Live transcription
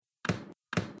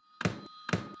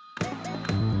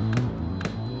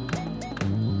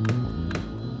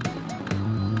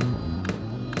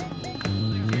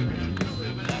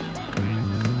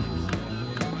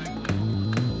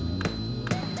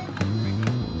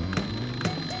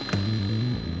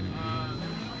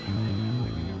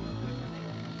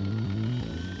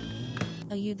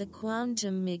Are you the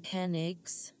quantum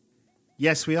mechanics?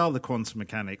 Yes, we are the Quantum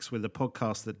Mechanics, with a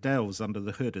podcast that delves under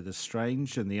the hood of the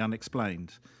strange and the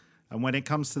unexplained. And when it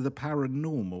comes to the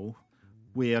paranormal,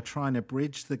 we are trying to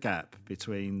bridge the gap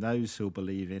between those who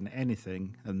believe in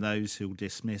anything and those who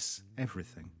dismiss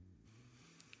everything.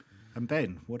 And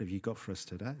Ben, what have you got for us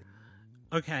today?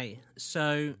 Okay,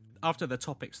 so after the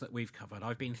topics that we've covered,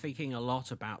 I've been thinking a lot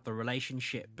about the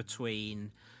relationship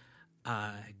between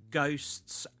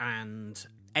ghosts and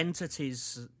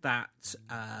entities that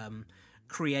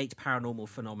create paranormal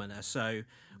phenomena. So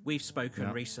we've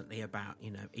spoken recently about,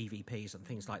 EVPs and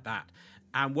things like that.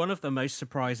 And one of the most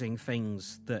surprising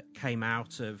things that came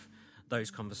out of those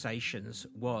conversations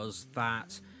was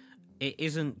that it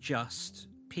isn't just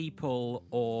people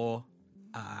or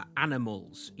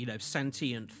animals,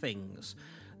 sentient things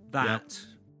that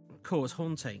cause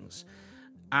hauntings.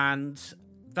 And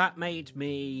that made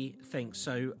me think,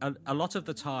 so a lot of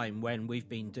the time when we've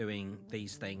been doing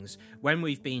these things, when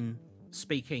we've been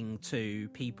speaking to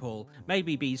people,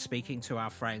 maybe be speaking to our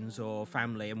friends or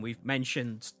family, and we've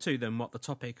mentioned to them what the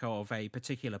topic of a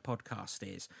particular podcast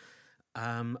is,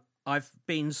 I've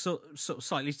been sort of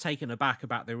slightly taken aback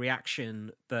about the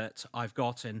reaction that I've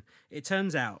got, and it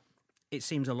turns out it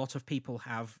seems a lot of people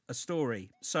have a story.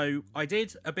 So I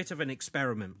did a bit of an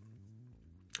experiment,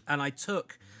 and I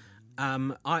took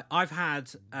I've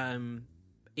had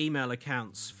email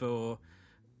accounts for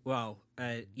Hotmail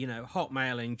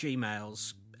and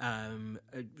Gmails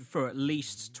for at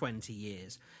least 20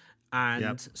 years.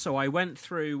 And so I went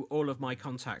through all of my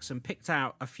contacts and picked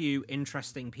out a few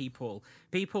interesting people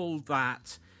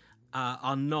that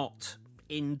are not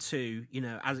into,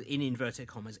 as in inverted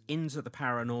commas, into the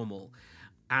paranormal,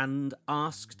 and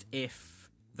asked if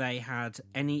they had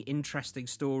any interesting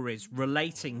stories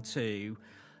relating to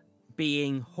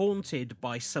being haunted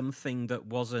by something that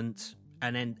wasn't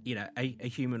a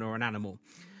human or an animal.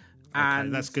 And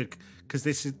okay, that's good, because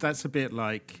that's a bit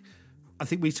like, I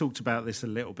think we talked about this a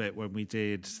little bit when we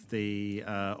did the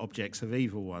Objects of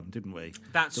Evil one, didn't we?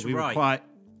 That's right.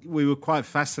 We were quite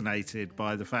fascinated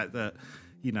by the fact that,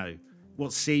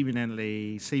 what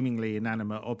seemingly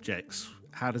inanimate objects,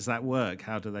 how does that work?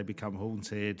 How do they become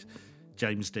haunted?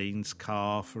 James Dean's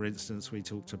car, for instance, we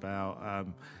talked about.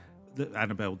 The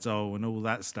Annabelle doll and all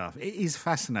that stuff. It is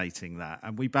fascinating, that,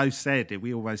 and we both said it.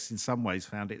 We almost, in some ways,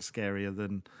 found it scarier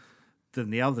than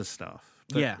the other stuff.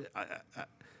 But,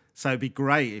 so it'd be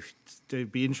great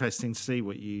it'd be interesting to see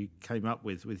what you came up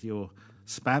with your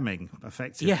spamming,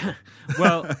 effectively. Yeah.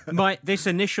 Well, this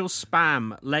initial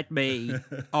spam led me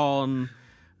on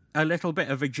a little bit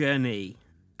of a journey,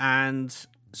 and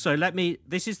so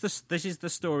this is the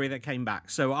story that came back.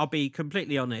 So I'll be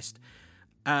completely honest.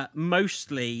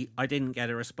 Mostly I didn't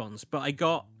get a response, but I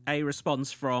got a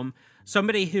response from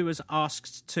somebody who was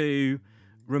asked to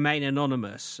remain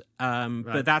anonymous. Right.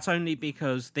 But that's only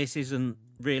because this isn't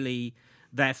really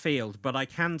their field. But I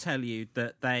can tell you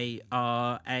that they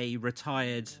are a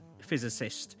retired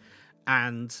physicist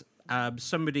and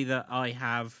somebody that I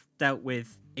have dealt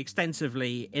with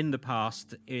extensively in the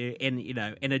past in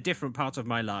a different part of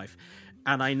my life.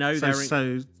 And I know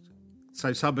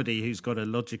So somebody who's got a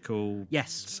logical,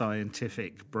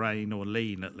 scientific brain, or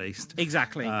lean at least.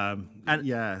 Exactly.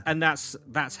 And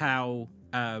that's how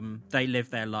they live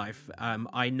their life.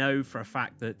 I know for a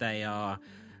fact that they are,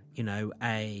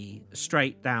 a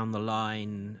straight down the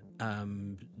line,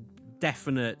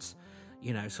 definite,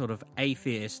 sort of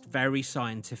atheist, very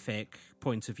scientific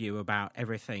point of view about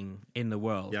everything in the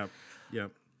world.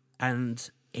 Yep.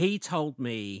 And he told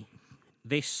me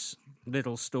this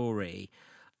little story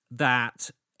that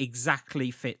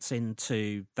exactly fits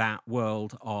into that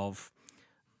world of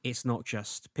it's not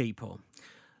just people.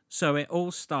 So it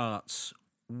all starts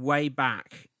way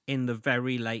back in the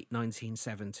very late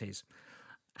 1970s.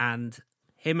 And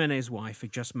him and his wife are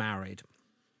just married.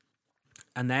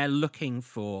 And they're looking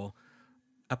for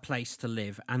a place to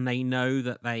live. And they know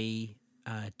that they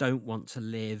don't want to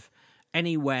live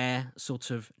anywhere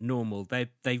sort of normal.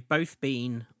 They've both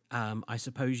been, I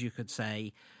suppose you could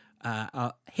say,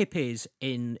 hippies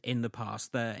in the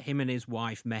past. Him and his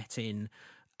wife met in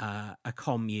a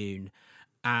commune,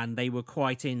 and they were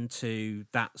quite into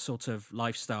that sort of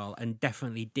lifestyle and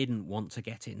definitely didn't want to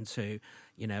get into,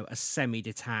 a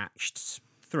semi-detached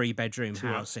 3-bedroom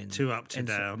house two up to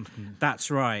down.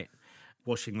 That's right.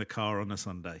 Washing the car on a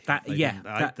Sunday.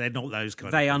 They're not those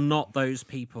kind. They are not those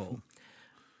people.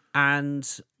 And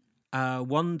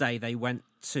one day they went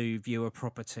to view a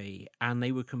property and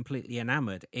they were completely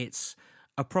enamored. It's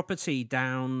a property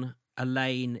down a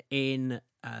lane in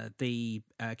the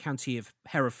county of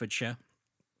Herefordshire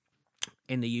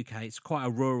in the UK. It's quite a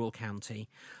rural county.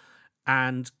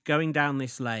 And going down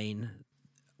this lane,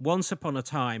 once upon a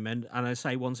time, and I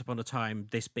say once upon a time,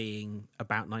 this being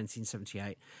about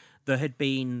 1978, there had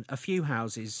been a few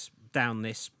houses down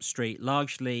this street,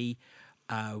 largely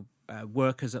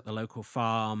workers at the local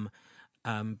farm,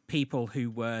 people who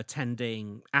were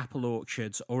tending apple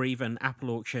orchards or even apple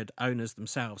orchard owners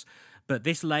themselves. But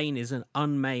this lane is an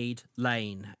unmade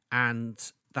lane, and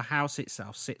the house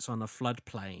itself sits on a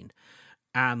floodplain.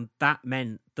 And that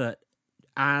meant that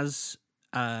as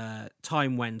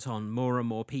time went on, more and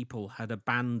more people had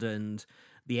abandoned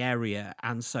the area,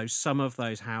 and so some of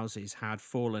those houses had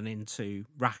fallen into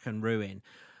rack and ruin.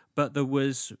 But there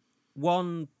was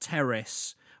one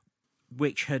terrace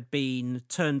which had been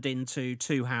turned into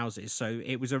two houses. So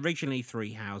it was originally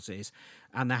three houses,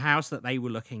 and the house that they were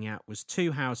looking at was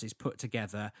two houses put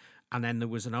together, and then there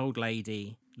was an old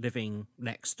lady living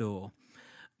next door.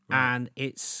 Right. And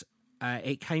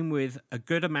it came with a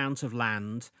good amount of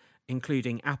land,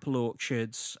 including apple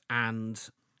orchards and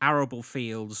arable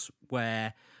fields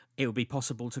where it would be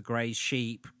possible to graze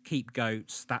sheep, keep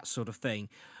goats, that sort of thing.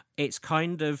 It's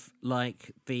kind of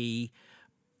like the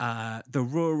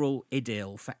rural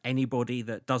idyll for anybody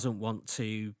that doesn't want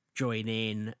to join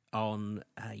in on,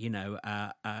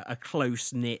 a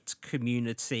close-knit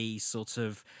community sort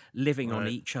of living on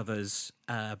each other's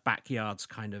backyards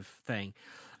kind of thing.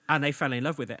 And they fell in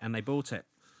love with it and they bought it.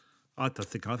 I don't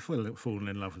think I've fallen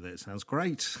in love with it. It sounds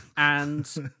great. And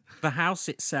the house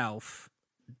itself,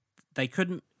 they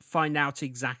couldn't find out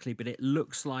exactly, but it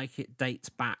looks like it dates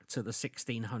back to the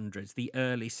 1600s, the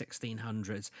early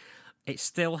 1600s. It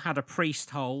still had a priest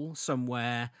hole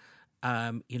somewhere,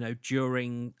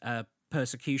 during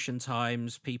persecution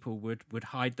times, people would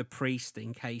hide the priest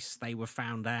in case they were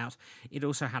found out. It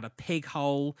also had a pig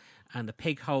hole, and the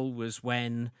pig hole was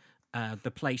when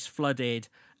the place flooded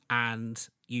and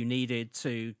you needed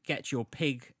to get your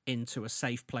pig into a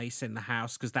safe place in the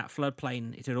house, because that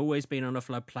floodplain, it had always been on a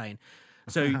floodplain.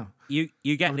 So wow. you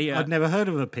get the... I'd never heard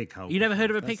of a pig hole. You never heard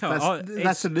of a pig hole?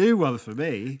 That's a new one for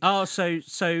me. Oh, so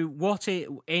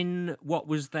what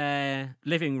was their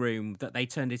living room that they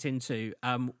turned it into,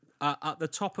 at the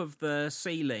top of the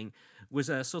ceiling was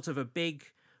a sort of a big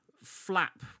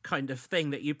flap kind of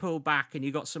thing that you pull back, and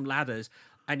you got some ladders,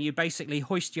 and you basically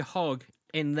hoist your hog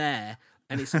in there,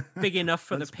 and it's big enough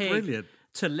for the pig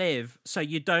to live, so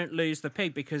you don't lose the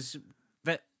pig, because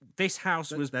this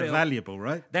house was built... They're valuable,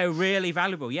 right? They're really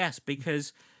valuable, yes,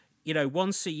 because,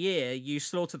 once a year you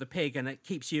slaughter the pig and it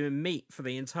keeps you in meat for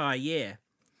the entire year.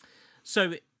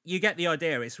 So you get the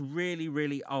idea. It's really,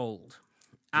 really old.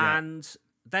 Yeah. And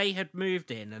they had moved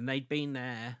in and they'd been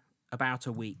there about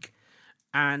a week.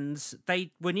 And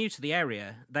they were new to the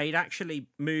area. They'd actually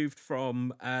moved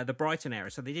from the Brighton area,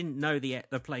 so they didn't know the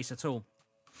place at all.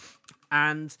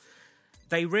 And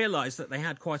they realised that they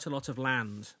had quite a lot of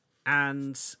land,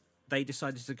 and they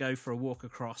decided to go for a walk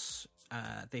across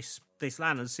this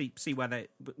land and see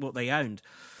what they owned.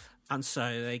 And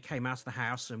so they came out of the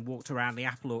house and walked around the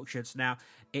apple orchards. Now,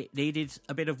 it needed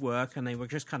a bit of work, and they were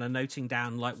just kind of noting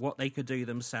down like what they could do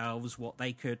themselves, what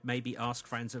they could maybe ask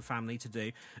friends and family to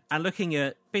do, and looking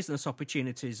at business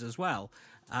opportunities as well.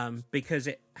 Because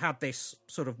it had this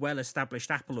sort of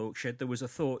well-established apple orchard, there was a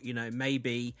thought,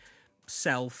 maybe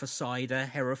sell for cider.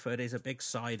 Hereford is a big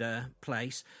cider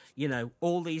place.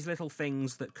 All these little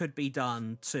things that could be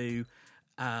done to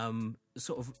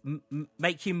sort of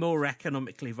make you more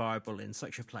economically viable in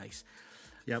such a place.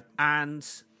 Yep. And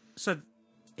so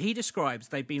he describes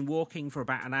they've been walking for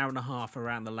about an hour and a half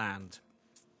around the land.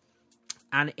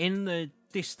 And in the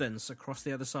distance, across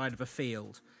the other side of a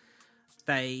field,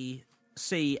 they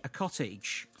see a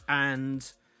cottage,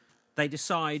 and they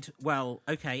decide, well,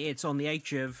 okay, it's on the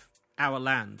edge of our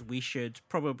land. We should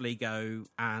probably go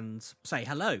and say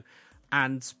hello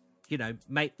and,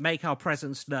 make our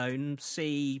presence known,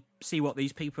 see what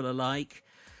these people are like.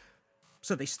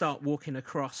 So they start walking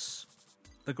across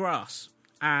the grass,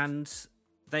 and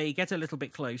they get a little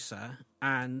bit closer,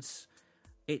 and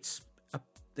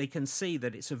they can see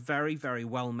that it's a very, very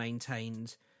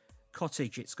well-maintained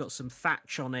cottage. It's got some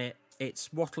thatch on it.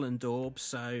 It's wattle and daub,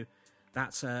 so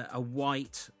that's a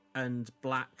white and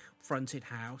black fronted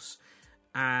house.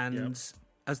 And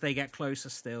as they get closer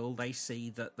still, they see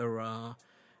that there are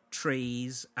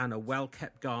trees and a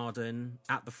well-kept garden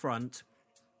at the front.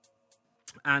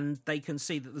 And they can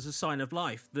see that there's a sign of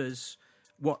life. There's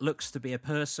what looks to be a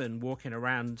person walking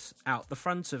around out the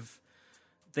front of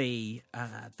the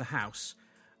house.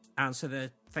 And so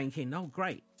they're thinking, oh,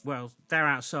 great. Well, they're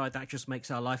outside. That just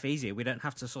makes our life easier. We don't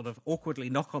have to sort of awkwardly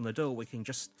knock on the door. We can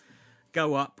just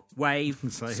go up, wave,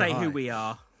 say who we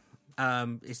are.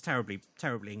 It's terribly,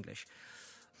 terribly English.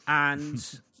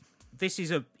 And this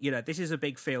is a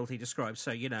big field he describes.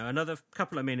 So, another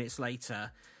couple of minutes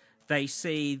later, they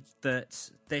see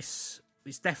that this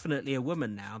is definitely a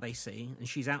woman now, they see, and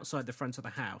she's outside the front of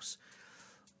the house,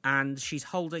 and she's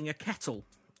holding a kettle,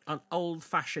 an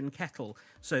old-fashioned kettle,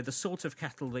 so the sort of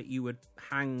kettle that you would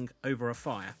hang over a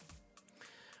fire.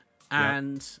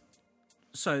 And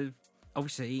so,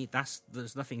 obviously,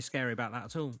 there's nothing scary about that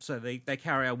at all. So they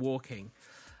carry on walking,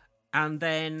 and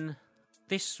then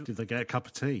this... Did they get a cup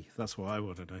of tea? That's what I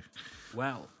want to know.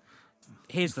 Well,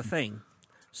 here's the thing.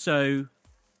 So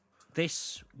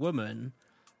this woman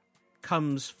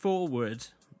comes forward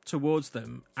towards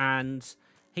them, and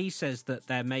he says that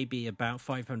they're maybe about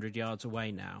 500 yards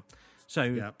away now.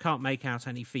 So can't make out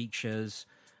any features,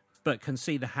 but can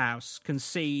see the house, can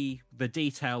see the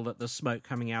detail that there's smoke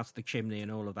coming out of the chimney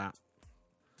and all of that.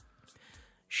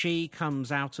 She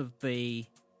comes out of the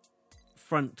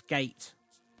front gate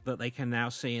that they can now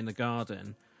see in the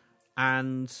garden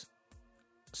and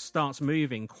starts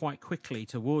moving quite quickly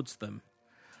towards them.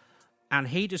 And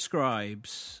he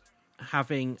describes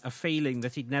having a feeling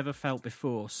that he'd never felt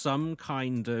before, some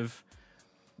kind of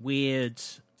weird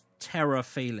terror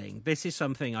feeling. This is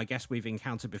something I guess we've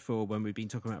encountered before when we've been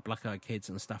talking about Black-Eyed Kids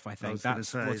and stuff, I think. I was going to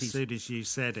say, as soon as you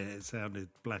said it, it sounded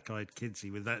Black-Eyed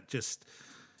Kidsy with that just...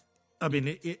 I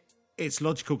mean, it's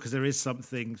logical because there is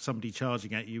somebody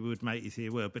charging at you would make you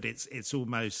think, well, but it's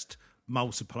almost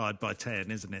multiplied by 10,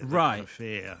 isn't it? Right. Kind of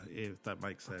fear, if that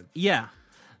makes sense. Yeah,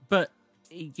 but,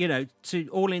 to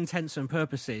all intents and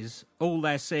purposes, all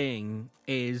they're seeing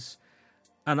is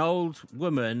an old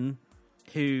woman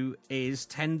who is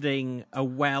tending a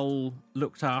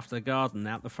well-looked-after garden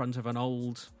out the front of an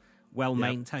old,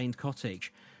 well-maintained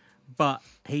cottage. But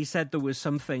he said there was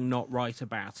something not right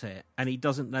about it, and he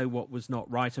doesn't know what was not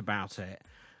right about it.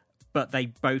 But they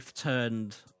both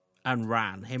turned and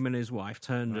ran. Him and his wife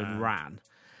turned and ran.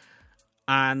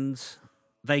 And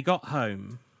they got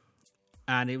home,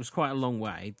 and it was quite a long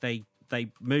way. They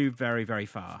moved very, very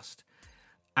fast.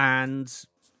 And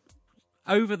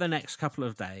over the next couple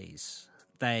of days,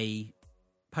 they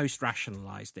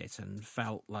post-rationalized it and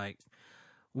felt like,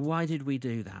 why did we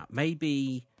do that?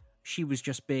 Maybe she was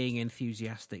just being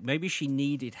enthusiastic. Maybe she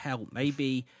needed help.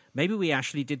 Maybe we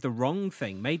actually did the wrong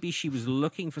thing. Maybe she was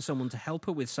looking for someone to help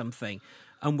her with something,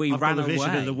 and we ran away. I've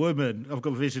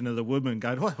got a vision of the woman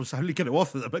going, "Oh, I was only going to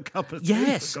offer them a cup of tea,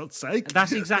 yes, for God's sake."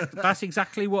 That's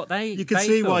exactly what they. You can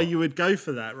see why you would go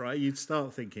for that, right? You'd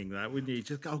start thinking that, wouldn't you?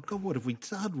 Just go, "Oh God, what have we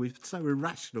done? We're so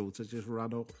irrational to just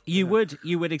run off." You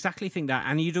would exactly think that,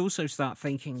 and you'd also start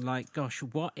thinking, like, "Gosh,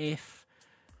 what if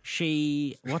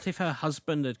her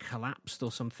husband had collapsed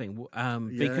or something?"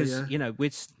 Because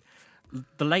with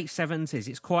the late 70s,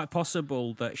 it's quite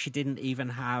possible that she didn't even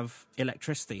have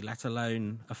electricity, let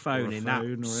alone a phone in that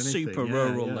super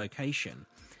rural location.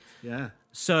 Yeah.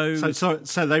 So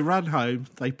they run home.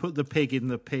 They put the pig in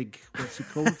the pig. What's it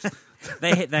called?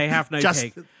 they have no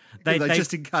pig. They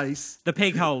just in case the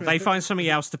pig hole. They find something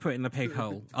else to put in the pig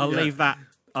hole. I'll leave that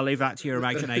to your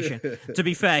imagination. To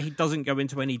be fair, he doesn't go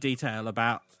into any detail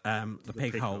about the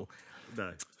pig hole.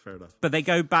 No, fair enough. But they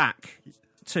go back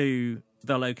to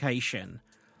the location,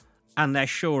 and they're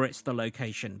sure it's the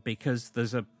location because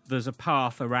there's a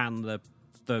path around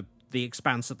the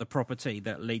expanse of the property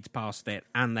that leads past it,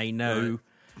 and they know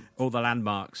all the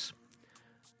landmarks.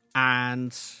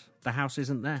 And the house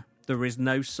isn't there. There is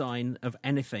no sign of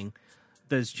anything.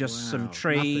 There's just some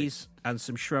trees and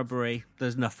some shrubbery.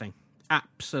 There's nothing.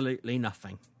 Absolutely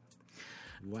nothing.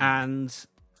 Wow. And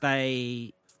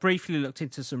they briefly looked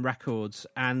into some records,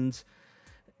 and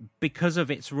because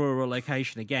of its rural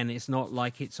location, again, it's not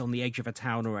like it's on the edge of a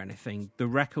town or anything. The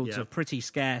records are pretty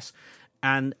scarce,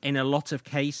 and in a lot of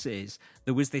cases,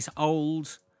 there was this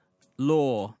old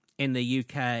law in the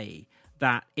UK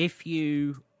that if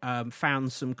you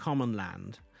found some common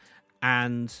land,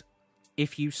 and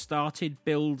if you started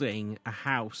building a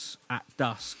house at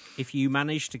dusk, if you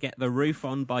managed to get the roof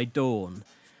on by dawn...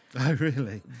 Oh,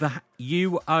 really?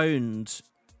 You owned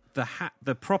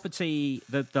the property,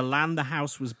 the land the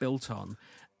house was built on,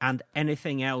 and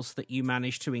anything else that you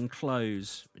managed to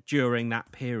enclose during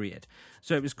that period.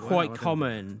 So it was quite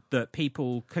common that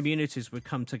communities would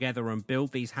come together and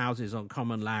build these houses on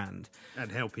common land.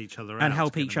 And help each other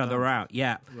out.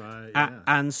 Yeah. Right,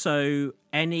 and so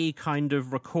any kind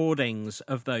of recordings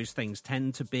of those things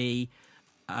tend to be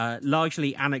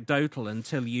largely anecdotal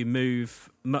until you move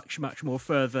much, much more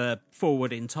further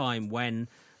forward in time when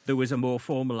there was a more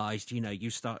formalised, you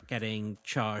start getting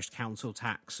charged council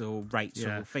tax or rates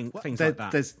or things like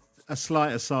that. There's a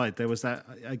slight aside. There was that,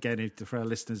 again, for our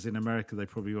listeners in America, they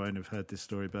probably won't have heard this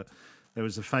story, but there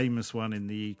was a famous one in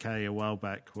the UK a while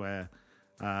back where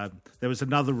There was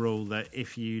another rule that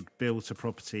if you'd built a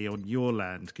property on your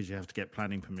land, because you have to get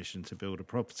planning permission to build a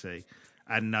property,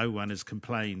 and no one has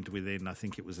complained within, I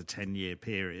think it was a 10-year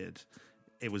period,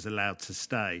 it was allowed to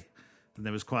stay. And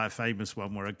there was quite a famous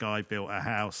one where a guy built a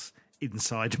house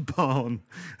inside a barn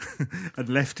and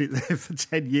left it there for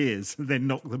 10 years and then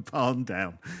knocked the barn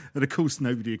down. And of course,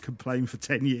 nobody had complained for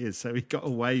 10 years. So he got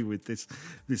away with this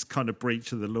kind of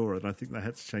breach of the law. And I think they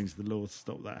had to change the law to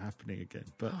stop that happening again.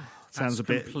 But sounds a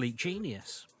bit complete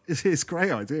genius. It's a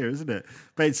great idea, isn't it?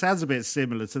 But it sounds a bit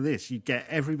similar to this. You get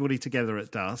everybody together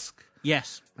at dusk.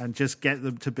 Yes. And just get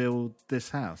them to build this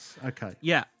house. Okay.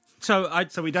 Yeah. So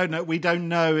we don't know. We don't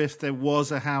know if there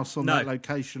was a house on that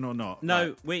location or not.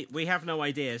 No, right? we have no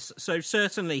ideas. So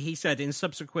certainly, he said in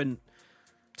subsequent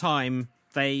time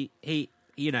he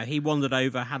wandered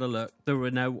over, had a look. There were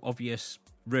no obvious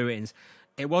ruins.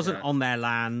 It wasn't on their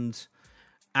land,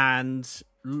 and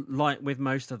like with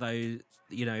most of those,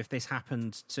 if this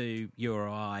happened to you or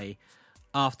I,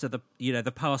 after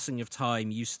the passing of time,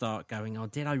 you start going, "Oh,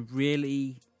 did I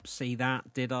really see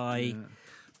that? Did I?" Yeah.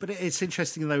 But it's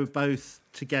interesting they were both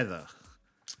together.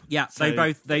 Yeah, so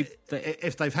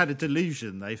if they've had a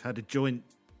delusion, they've had a joint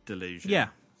delusion.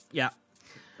 Yeah.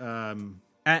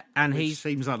 And he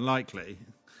seems unlikely.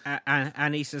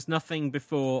 And he says nothing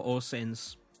before or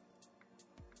since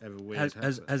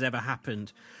has ever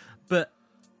happened. But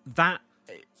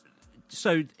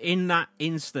so in that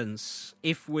instance,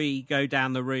 if we go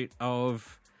down the route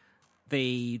of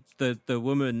the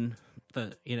woman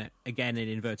that, again in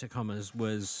inverted commas,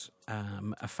 was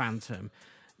a phantom,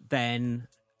 then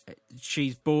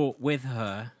she's brought with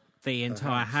her the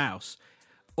entire house.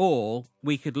 Or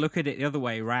we could look at it the other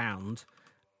way round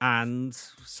and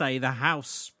say the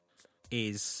house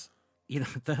is,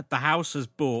 the house has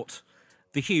brought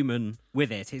the human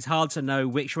with it. It's hard to know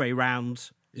which way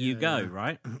round you go,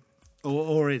 right?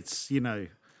 Or it's, I know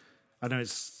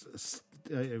it's...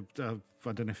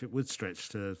 I don't know if it would stretch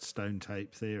to stone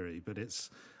tape theory, but it's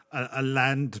a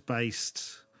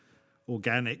land-based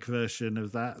organic version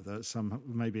of that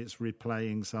maybe it's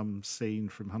replaying some scene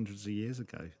from hundreds of years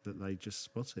ago that they just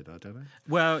spotted. I don't know.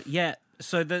 Well, yeah.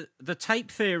 So the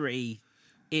tape theory,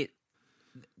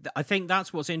 I think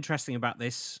that's what's interesting about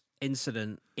this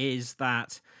incident, is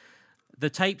that the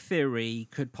tape theory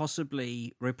could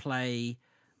possibly replay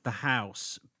the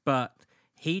house, but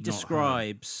he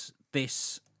describes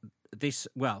this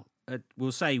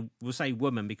we'll say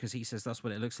woman, because he says that's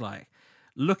what it looks like,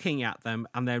 looking at them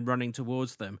and then running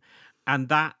towards them, and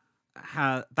that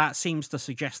seems to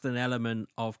suggest an element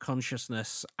of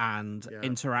consciousness and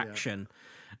interaction.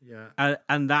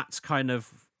 And that's kind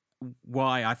of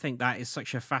why I think that is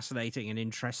such a fascinating and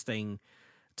interesting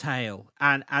tale,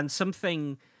 and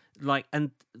something like,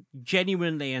 and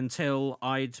genuinely, until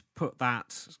I'd put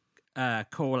that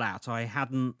call out, I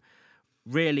hadn't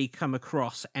really come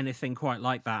across anything quite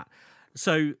like that.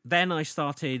 So then I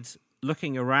started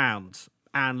looking around,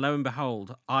 and lo and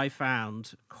behold, I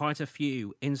found quite a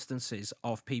few instances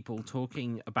of people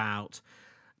talking about,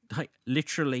 like,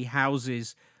 literally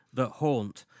houses that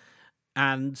haunt.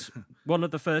 And one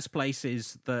of the first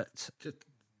places that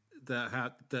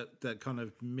kind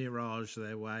of mirage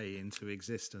their way into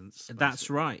existence. Basically. That's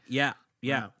right. Yeah.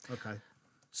 Wow. Okay.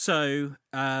 So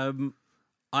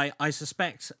I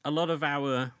suspect a lot of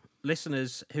our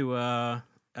listeners who are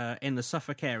in the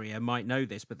Suffolk area might know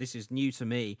this, but this is new to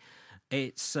me.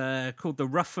 It's called the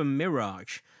Ruffham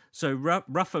Mirage. So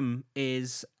Ruffham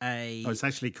is a... Oh, it's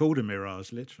actually called a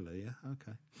mirage, literally, yeah?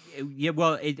 Okay. Yeah,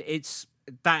 well,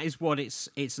 that is what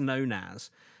it's known as.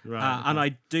 Right. Okay. And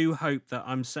I do hope that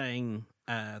I'm saying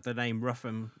the name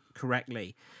Ruffham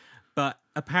correctly. But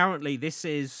apparently this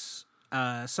is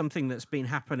something that's been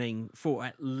happening for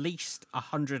at least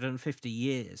 150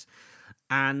 years.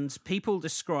 And people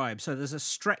describe... So there's a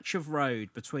stretch of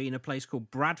road between a place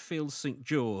called Bradfield St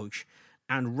George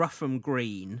and Ruffham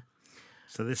Green.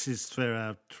 So this is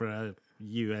for our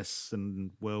US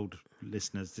and world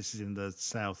listeners. This is in the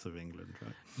south of England,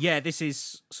 right? Yeah, this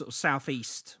is sort of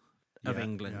southeast of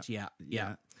England. Yeah.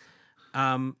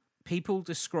 People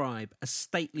describe a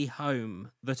stately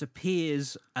home that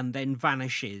appears and then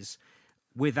vanishes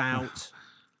without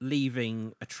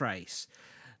leaving a trace.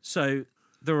 So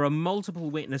there are multiple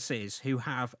witnesses who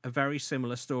have a very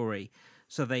similar story.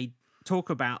 So they talk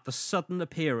about the sudden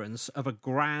appearance of a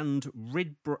grand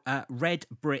red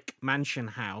brick mansion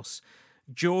house,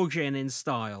 Georgian in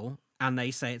style, and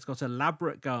they say it's got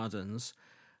elaborate gardens.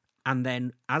 And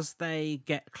then as they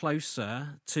get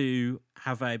closer to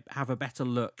have a better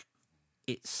look,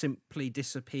 it simply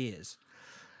disappears.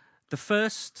 The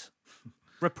first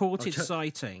reported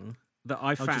sighting that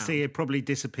I found. I'll just see it probably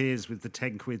disappears with the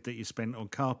 10 quid that you spent on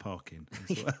car parking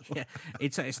as well. Yeah,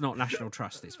 it's not National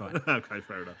Trust. It's fine. Okay,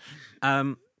 fair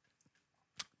enough.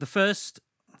 The first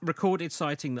recorded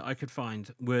sighting that I could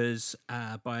find was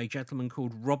by a gentleman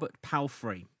called Robert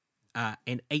Palfrey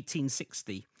in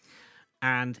 1860.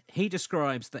 And he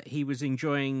describes that he was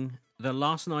enjoying the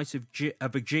last night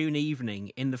of a June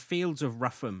evening in the fields of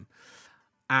Rougham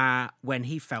when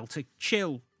he felt a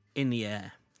chill in the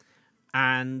air.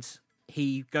 And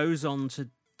he goes on to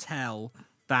tell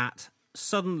that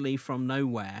suddenly from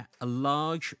nowhere, a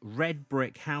large red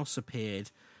brick house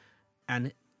appeared,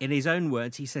 and in his own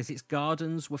words, he says its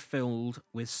gardens were filled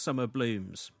with summer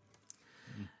blooms.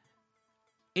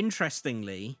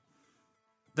 Interestingly,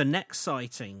 the next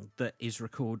sighting that is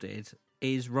recorded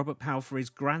is Robert Palfrey's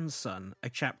grandson, a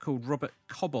chap called Robert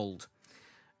Cobbold,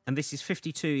 and this is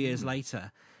 52 years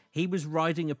later. He was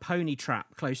riding a pony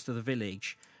trap close to the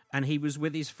village, and he was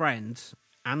with his friend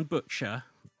and butcher,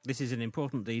 this is an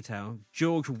important detail,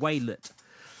 George Waylett.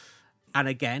 And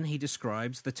again, he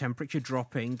describes the temperature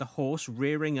dropping, the horse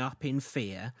rearing up in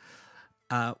fear.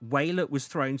 Waylett was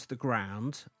thrown to the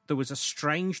ground. There was a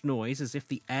strange noise as if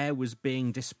the air was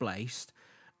being displaced.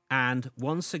 And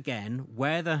once again,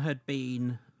 where there had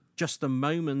been just a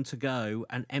moment ago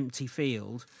an empty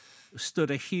field, stood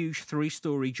a huge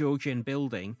 3-story Georgian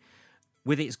building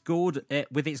with its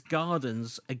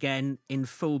gardens again in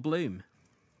full bloom.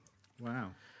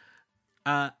 Wow.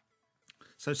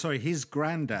 So, sorry, his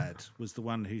granddad was the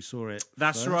one who saw it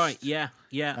That's first, right, yeah.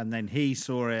 And then he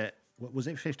saw it, what was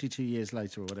it, 52 years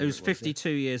later or whatever? It was 52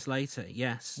 years later,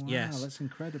 yes, Wow, yes. that's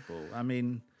incredible. I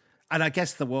mean, and I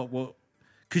guess what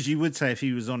because you would say if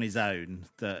he was on his own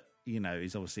that, you know,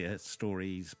 he's obviously a story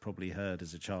he's probably heard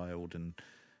as a child and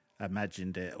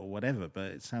imagined it or whatever, but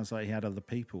it sounds like he had other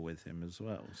people with him as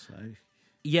well, so...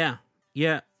 Yeah.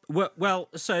 Well,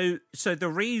 so the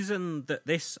reason that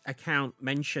this account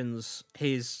mentions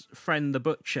his friend the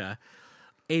butcher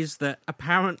is that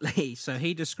apparently, so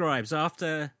he describes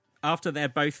after they're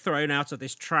both thrown out of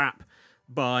this trap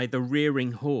by the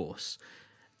rearing horse,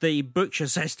 the butcher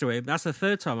says to him, "That's the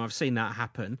third time I've seen that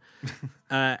happen."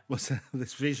 What's that,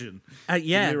 this vision?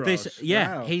 Mirage.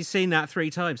 Wow. He's seen that 3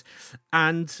 times,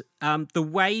 and the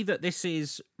way that this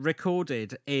is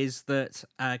recorded is that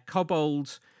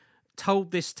Cobbold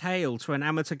told this tale to an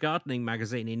amateur gardening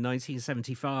magazine in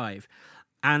 1975,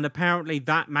 and apparently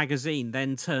that magazine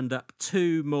then turned up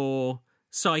 2 more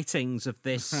sightings of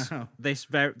this this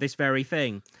very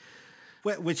thing.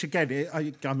 Which again,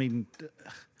 I mean,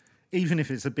 even if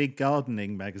it's a big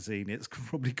gardening magazine, it's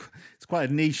quite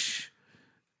a niche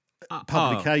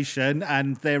publication,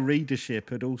 and their readership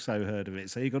had also heard of it.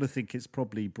 So you've got to think it's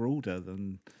probably broader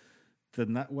than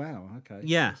that. Wow. Okay.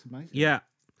 Yeah. That's amazing. Yeah.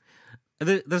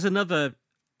 There's another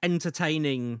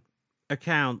entertaining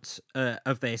account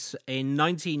of this. In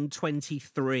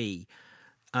 1923,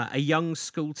 a young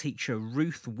schoolteacher,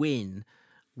 Ruth Wynne,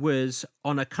 was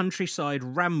on a countryside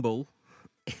ramble.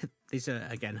 These are,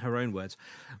 again, her own words,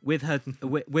 with a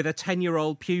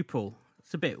 10-year-old pupil.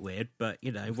 It's a bit weird, but,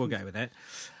 you know, we'll go with it.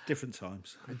 Different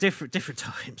times. Different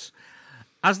times.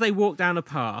 As they walked down a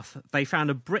path, they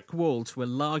found a brick wall to a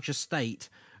large estate,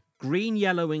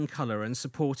 green-yellow in colour and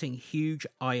supporting huge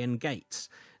iron gates.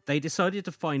 They decided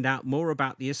to find out more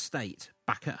about the estate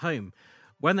back at home.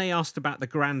 When they asked about the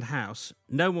grand house,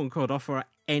 no one could offer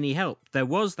any help. There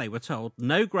was, they were told,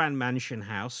 no grand mansion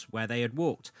house where they had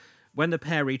walked. When the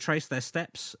pair retraced their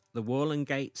steps, the wall and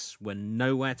gates were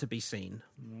nowhere to be seen.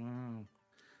 Wow.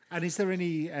 And is there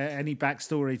any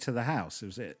backstory to the house?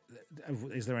 Is it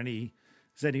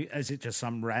just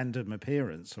some random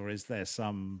appearance, or is there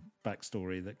some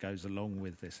backstory that goes along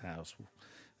with this house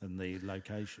and the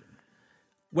location?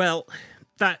 Well,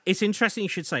 it's interesting you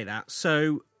should say that.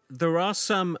 So there are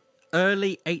some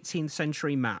early 18th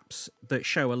century maps that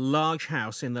show a large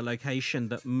house in the location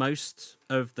that most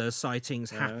of the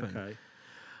sightings happen. Okay.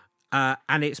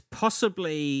 And it's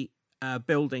possibly a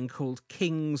building called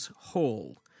King's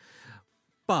Hall.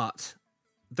 But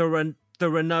there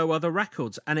are no other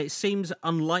records, and it seems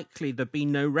unlikely there'd be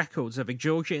no records of a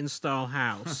Georgian-style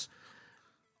house,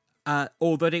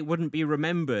 or that it wouldn't be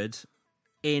remembered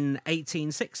in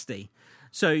 1860.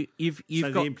 So the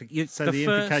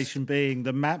implication being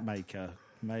the map maker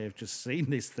may have just seen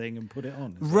this thing and put it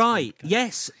on. Right?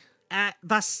 Yes,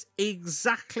 that's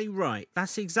exactly right.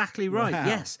 Wow.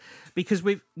 Yes, because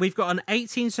we've got an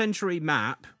 18th century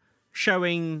map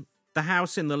showing the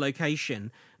house in the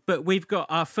location, but we've got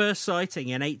our first sighting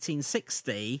in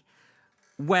 1860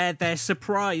 where they're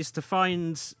surprised to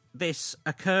find this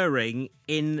occurring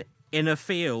in a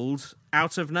field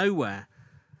out of nowhere.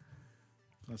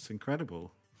 That's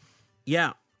incredible.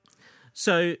 Yeah.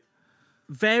 So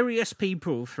various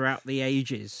people throughout the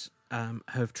ages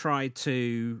have tried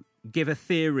to give a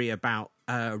theory about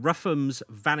Rufham's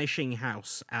vanishing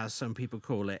house, as some people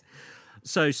call it.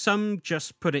 So some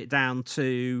just put it down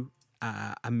to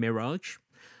a mirage.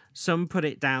 Some put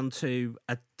it down to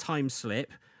a time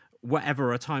slip.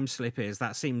 Whatever a time slip is,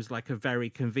 that seems like a very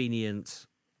convenient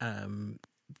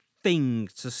thing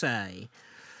to say.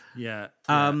 Yeah.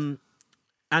 And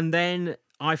then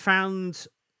I found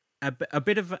a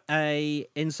bit of a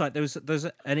insight. There's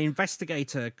an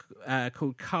investigator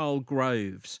called Carl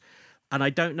Groves, and I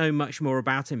don't know much more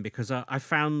about him because I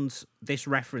found this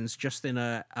reference just in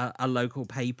a local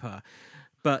paper.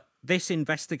 But this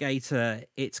investigator,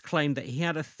 it's claimed that he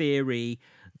had a theory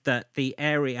that the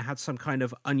area had some kind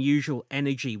of unusual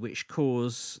energy which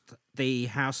caused the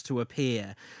house to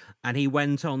appear. And he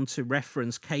went on to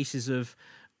reference cases of,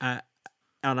 and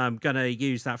I'm going to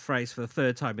use that phrase for the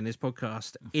third time in this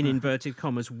podcast, in inverted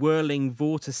commas, whirling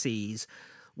vortices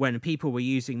when people were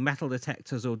using metal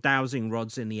detectors or dowsing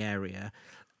rods in the area.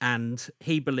 And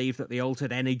he believed that the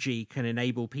altered energy can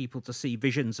enable people to see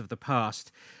visions of the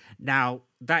past. Now,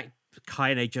 that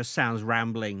kind of just sounds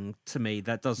rambling to me.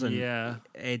 That doesn't... Yeah.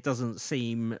 It doesn't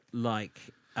seem like...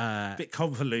 A bit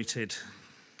convoluted.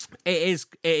 It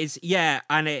is, yeah,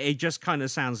 and it just kind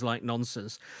of sounds like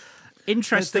nonsense.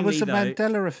 Interestingly, there was a though,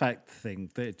 Mandela effect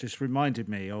thing that just reminded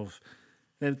me of.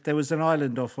 There was an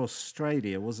island off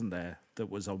Australia, wasn't there, that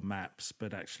was on maps,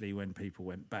 but actually when people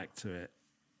went back to it,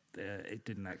 it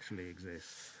didn't actually exist.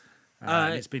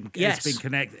 And it's been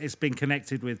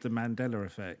connected with the Mandela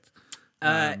effect.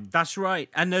 That's right.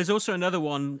 And there's also another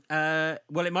one.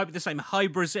 Well, it might be the same. Hi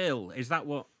Brazil. Is that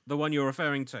what the one you're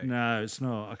referring to? No, it's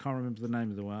not. I can't remember the name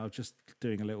of the one. I was just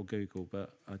doing a little Google,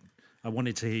 but I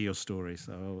wanted to hear your story,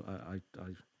 so I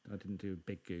didn't do a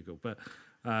big Google. But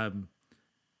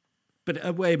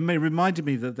it reminded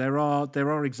me that there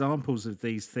are examples of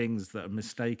these things that are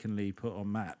mistakenly put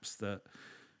on maps that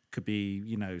could be,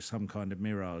 some kind of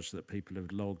mirage that people have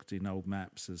logged in old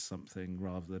maps as something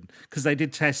rather than... Because they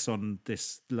did tests on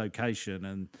this location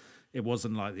and it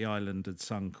wasn't like the island had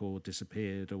sunk or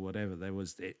disappeared or whatever.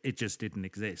 It just didn't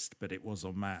exist, but it was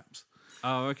on maps.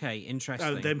 Oh, okay,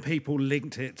 interesting. Then people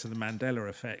linked it to the Mandela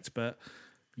effect, but,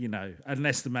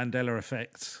 unless the Mandela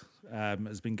effect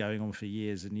has been going on for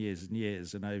years and years and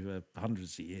years and over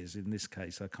hundreds of years, in this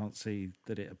case, I can't see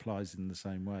that it applies in the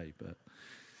same way, but...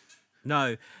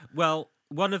 No. Well,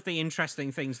 one of the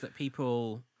interesting things that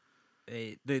people...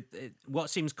 what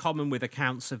seems common with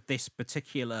accounts of this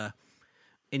particular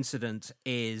incident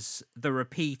is the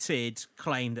repeated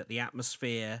claim that the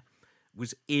atmosphere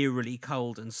was eerily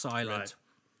cold and silent. Right.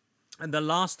 And the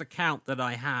last account that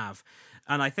I have,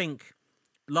 and I think,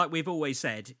 like we've always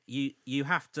said, you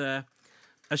have to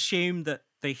assume that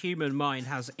the human mind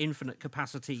has infinite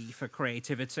capacity for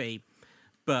creativity,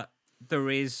 but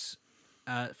there is...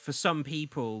 for some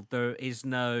people, there is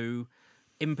no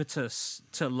impetus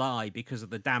to lie because of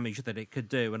the damage that it could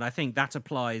do. And I think that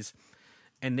applies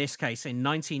in this case. In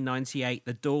 1998,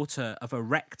 the daughter of a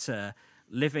rector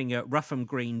living at Ruffham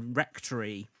Green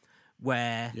Rectory,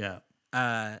 where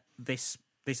this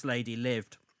lady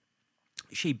lived,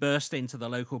 she burst into the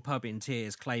local pub in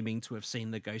tears, claiming to have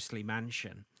seen the ghostly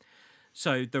mansion.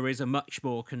 So there is a much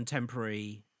more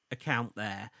contemporary account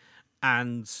there.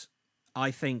 And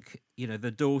I think,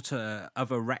 the daughter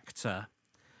of a rector,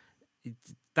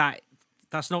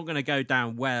 that's not going to go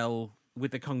down well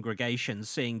with the congregation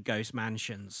seeing ghost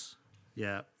mansions.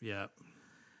 Yeah, yeah.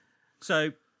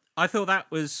 So I thought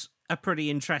that was a pretty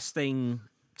interesting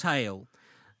tale.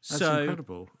 That's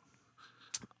incredible.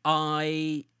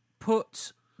 I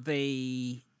put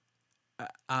the...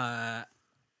 I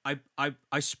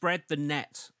spread the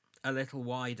net a little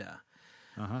wider.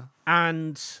 Uh-huh.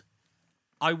 And...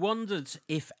 I wondered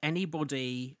if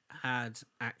anybody had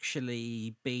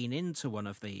actually been into one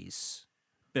of these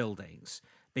buildings,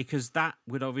 because that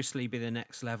would obviously be the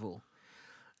next level.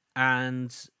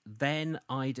 And then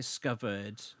I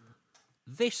discovered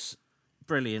this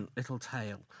brilliant little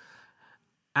tale.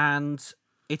 And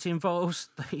it involves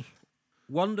the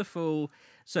wonderful...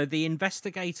 So the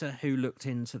investigator who looked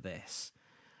into this,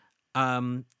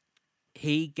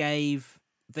 he gave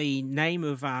the name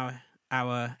of our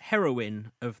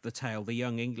heroine of the tale, the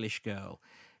young English girl.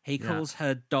 He calls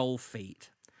her Doll Feet.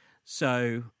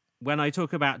 So when I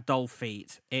talk about Doll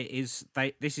Feet,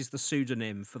 this is the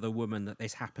pseudonym for the woman that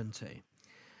this happened to.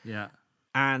 Yeah.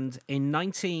 And in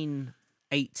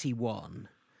 1981,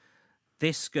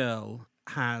 this girl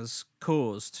has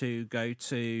cause to go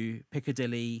to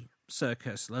Piccadilly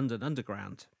Circus, London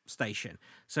Underground, station.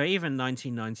 So even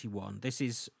 1991, this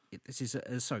is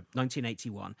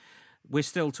 1981. We're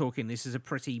still talking. This is a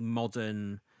pretty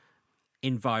modern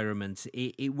environment.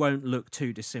 It won't look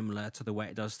too dissimilar to the way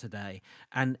it does today.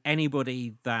 And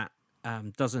anybody that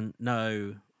doesn't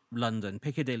know London,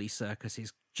 Piccadilly Circus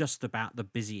is just about the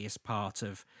busiest part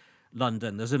of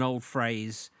London. There's an old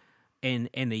phrase in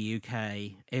the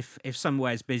UK, if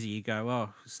somewhere's busy, you go,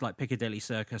 oh, it's like Piccadilly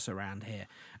Circus around here.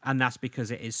 And that's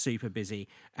because it is super busy.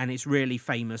 And it's really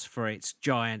famous for its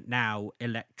giant, now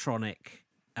electronic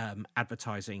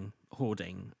advertising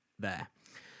hoarding there.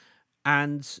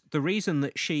 And the reason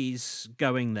that she's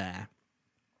going there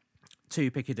to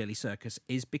Piccadilly Circus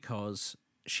is because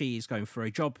she's going for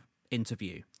a job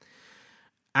interview.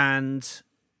 And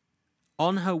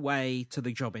on her way to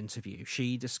the job interview,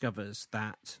 she discovers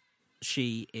that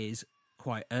she is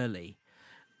quite early.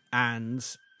 And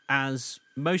as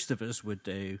most of us would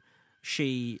do,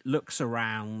 she looks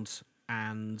around,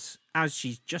 and as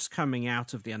she's just coming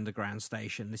out of the underground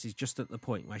station, this is just at the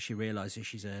point where she realises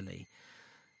she's early,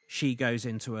 she goes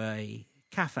into a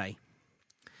cafe.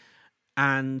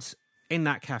 And in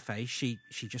that cafe, she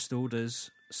just orders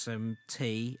some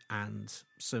tea and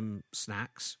some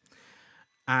snacks.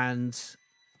 And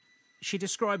she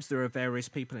describes there are various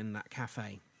people in that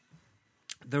cafe.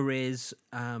 There is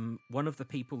one of the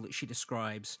people that she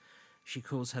describes, she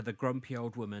calls her the grumpy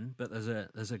old woman, but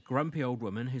there's a grumpy old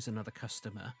woman who's another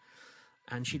customer.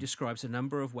 And she describes a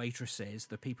number of waitresses,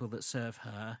 the people that serve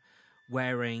her,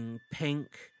 wearing pink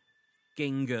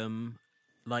gingham,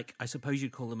 like I suppose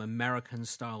you'd call them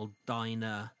American-style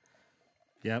diner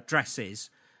dresses,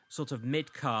 sort of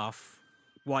mid-calf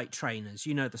white trainers,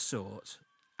 you know the sort.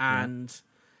 And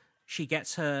she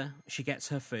gets her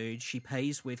food. She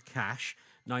pays with cash.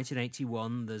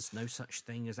 1981, there's no such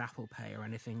thing as Apple Pay or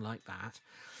anything like that.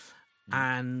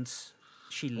 And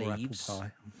she leaves. Or Apple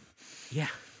Pie. Yeah.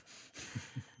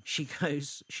 she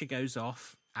goes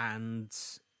off and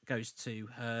goes to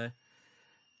her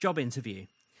job interview.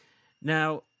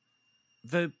 Now,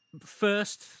 the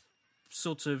first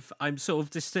I'm sort of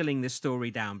distilling this story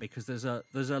down because there's a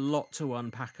lot to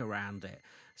unpack around it.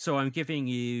 So I'm giving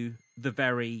you the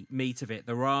very meat of it.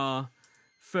 There are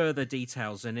further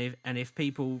details, and if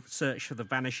people search for the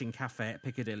Vanishing Cafe at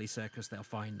Piccadilly Circus, they'll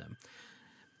find them.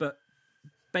 But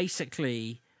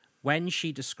basically, when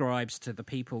she describes to the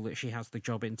people that she has the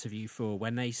job interview for,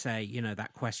 when they say,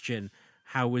 that question,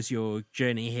 how was your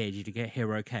journey here? Did you get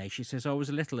here okay? She says, I was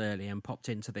a little early and popped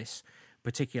into this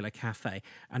particular cafe.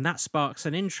 And that sparks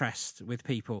an interest with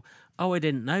people. Oh, I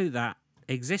didn't know that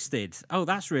existed. Oh,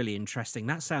 that's really interesting.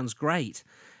 That sounds great.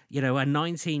 A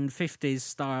 1950s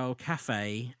style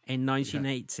cafe in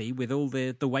 1980 with all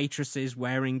the waitresses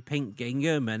wearing pink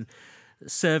gingham and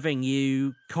serving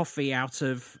you coffee out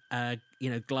of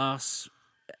glass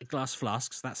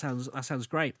flasks. That sounds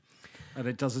great. And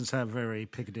it doesn't sound very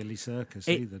Piccadilly Circus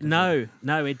either.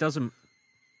 No, it doesn't.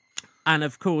 And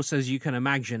of course, as you can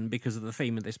imagine, because of the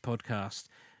theme of this podcast,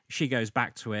 she goes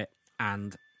back to it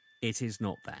and it is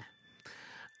not there.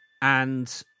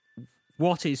 And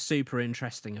what is super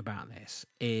interesting about this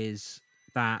is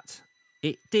that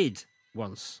it did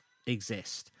once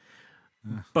exist,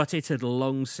 but it had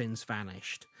long since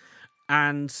vanished.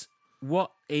 And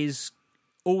what is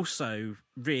also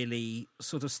really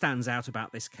sort of stands out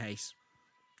about this case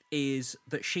is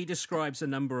that she describes a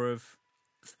number of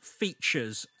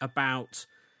features about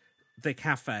the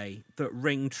cafe that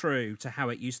ring true to how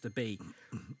it used to be.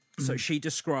 So she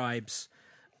describes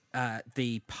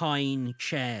the pine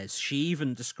chairs. She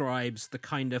even describes the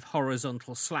kind of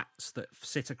horizontal slats that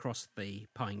sit across the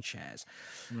pine chairs.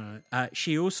 Right.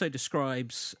 She also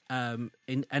describes, and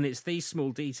it's these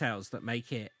small details that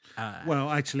make it...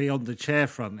 well, actually, on the chair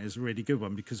front is a really good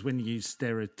one, because when you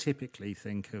stereotypically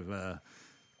think of a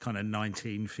kind of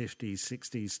 1950s,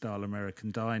 60s style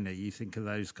American diner, you think of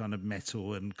those kind of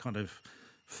metal and kind of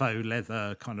faux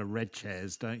leather kind of red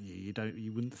chairs, don't you?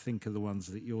 You wouldn't think of the ones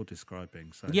that you're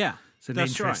describing. So yeah, it's an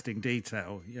interesting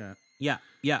detail.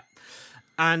 Yeah.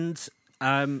 And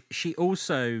she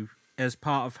also, as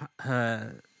part of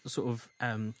her sort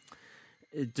of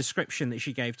description that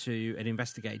she gave to an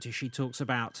investigator, she talks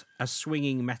about a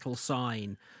swinging metal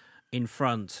sign in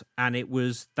front, and it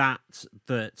was that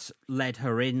led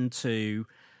her into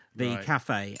the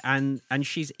cafe. And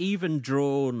she's even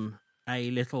drawn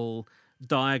a little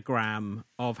diagram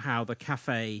of how the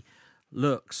cafe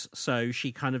looks. So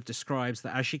she kind of describes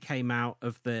that as she came out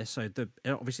of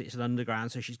obviously it's an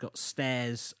underground, so she's got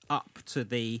stairs up to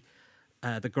the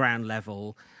ground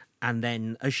level, and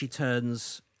then as she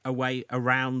turns away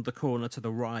around the corner to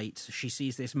the right, she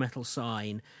sees this metal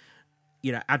sign,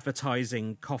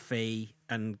 advertising coffee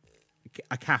and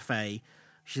a cafe.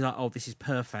 She's like, oh, this is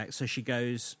perfect. So she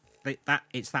goes,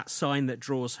 it's that sign that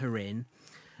draws her in.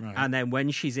 Right. And then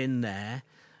when she's in there,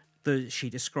 she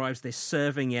describes this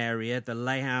serving area, the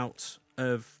layout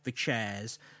of the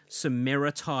chairs, some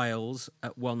mirror tiles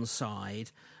at one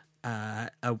side,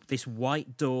 this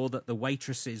white door that the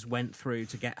waitresses went through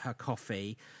to get her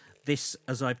coffee, this,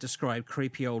 as I've described,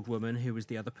 creepy old woman who was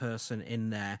the other person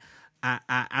in there,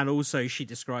 and also she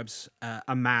describes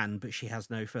a man, but she has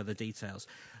no further details.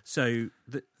 So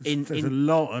there's a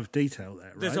lot of detail there,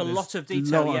 right? There's a lot of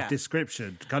detail, a lot of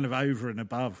description, kind of over and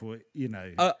above,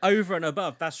 over and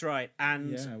above, that's right.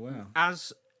 And wow.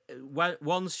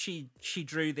 Once she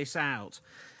drew this out,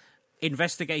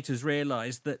 investigators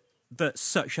realised that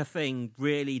such a thing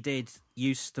really did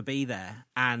used to be there.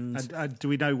 And do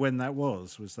we know when that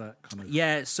was? Was that kind of...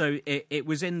 Yeah, so it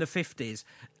was in the 50s,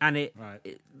 and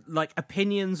like,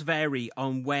 opinions vary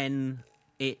on when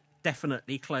it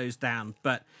definitely closed down,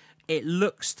 but it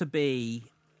looks to be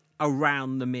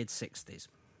around the mid-60s.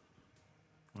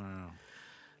 Wow.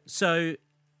 So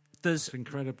there's... It's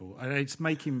incredible. And it's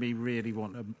making me really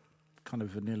want a kind of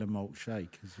vanilla malt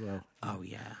shake as well. Oh,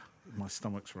 yeah. My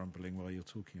stomach's rumbling while you're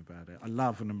talking about it. I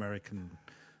love an American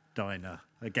diner.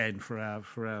 Again, for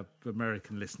our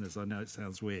American listeners, I know it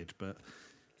sounds weird, but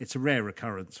it's a rare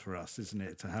occurrence for us, isn't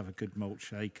it? To have a good malt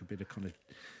shake, a bit of kind of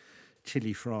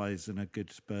chili fries and a good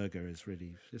burger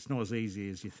it's not as easy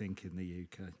as you think in the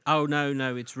UK. Oh,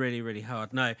 no, it's really, really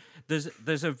hard. No,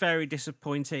 there's a very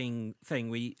disappointing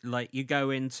thing. You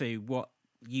go into what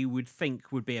you would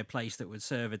think would be a place that would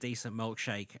serve a decent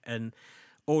milkshake, and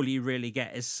all you really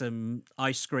get is some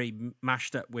ice cream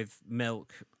mashed up with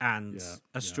milk and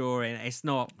a straw in it. It's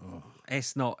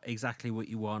not exactly what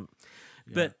you want.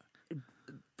 Yeah.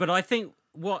 But I think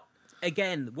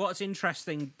what's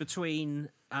interesting between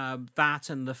that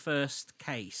and the first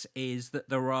case is that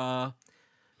there are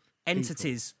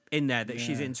entities in there that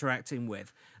she's interacting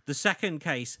with. The second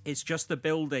case, it's just the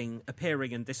building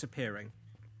appearing and disappearing.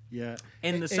 Yeah.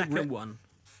 In the second one,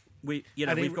 we've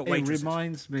got waitresses.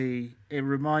 It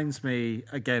reminds me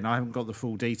again. I haven't got the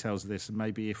full details of this, and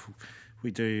maybe if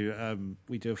we do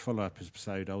a follow-up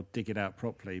episode, I'll dig it out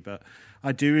properly. But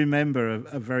I do remember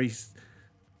a very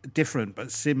different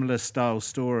but similar style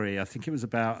story. I think it was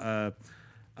about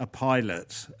a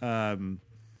pilot. I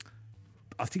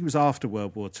think it was after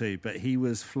World War II, but he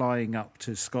was flying up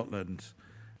to Scotland,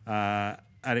 and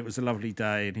it was a lovely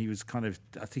day, and he was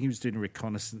I think he was doing a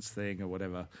reconnaissance thing or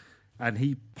whatever, and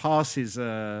he passes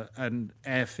an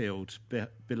airfield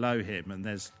below him, and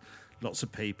there's lots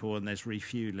of people, and there's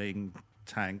refueling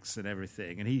tanks and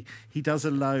everything, and he does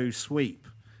a low sweep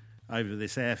over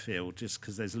this airfield just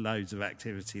because there's loads of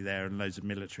activity there and loads of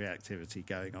military activity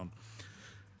going on,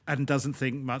 and doesn't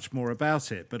think much more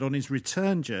about it. But on his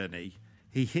return journey,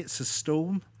 he hits a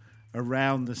storm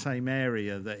around the same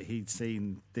area that he'd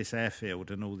seen this airfield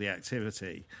and all the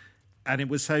activity, and it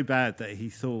was so bad that he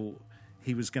thought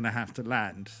he was going to have to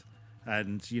land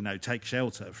and take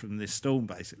shelter from this storm.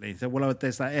 Basically, he said, "Well,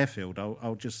 there's that airfield.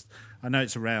 I know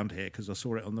it's around here because I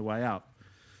saw it on the way up."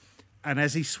 And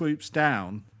as he swoops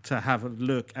down to have a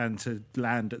look and to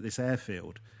land at this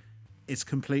airfield, it's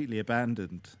completely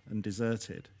abandoned and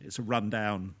deserted. It's a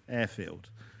rundown airfield.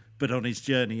 But on his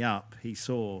journey up, he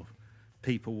saw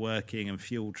people working and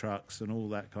fuel trucks and all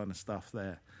that kind of stuff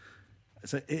there.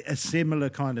 So a similar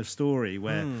kind of story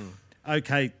where,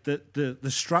 the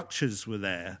structures were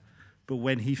there, but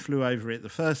when he flew over it the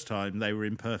first time, they were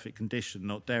in perfect condition,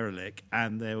 not derelict,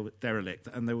 and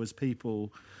there was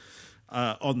people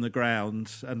on the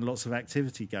ground and lots of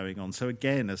activity going on. So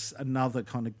again, another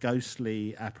kind of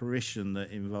ghostly apparition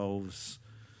that involves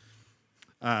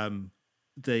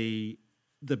the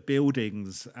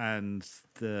buildings and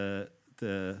the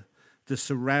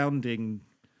surrounding,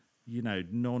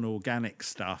 non-organic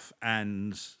stuff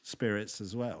and spirits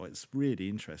as well. It's really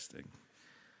interesting.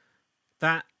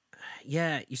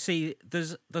 You see,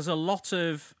 there's a lot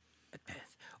of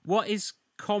what is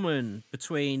common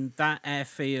between that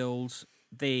airfield,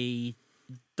 the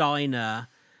diner,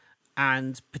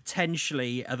 and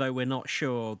potentially, although we're not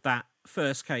sure, that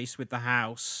first case with the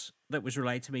house that was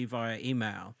relayed to me via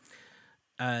email.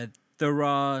 There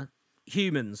are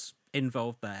humans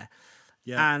involved there.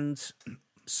 Yeah. And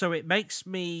so it makes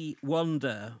me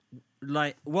wonder,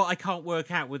 like, what I can't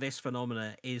work out with this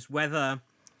phenomena is whether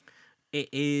it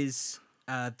is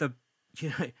the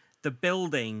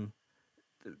building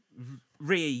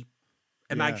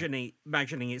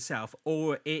imagining itself,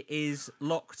 or it is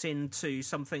locked into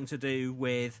something to do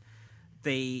with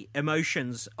the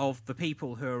emotions of the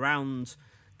people who are around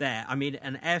there. I mean,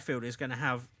 an airfield is going to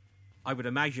have I would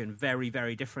imagine, very,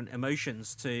 very different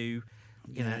emotions to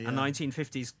a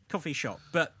 1950s coffee shop.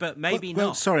 But maybe well,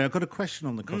 not. Sorry, I've got a question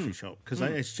on the coffee shop, because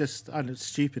it's just,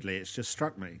 stupidly, it's just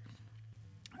struck me.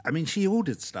 I mean, she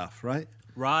ordered stuff, right?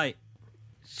 Right.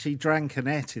 She drank an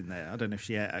et in there. I don't know if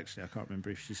she ate, actually. I can't remember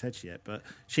if she said she ate, but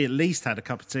she at least had a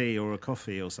cup of tea or a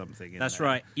coffee or something. That's there.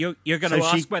 right. You're going to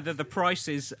ask whether the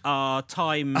prices are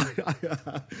time.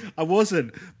 I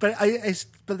wasn't, but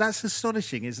that's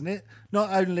astonishing, isn't it?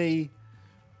 Not only,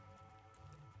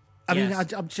 I mean,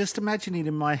 I'm just imagining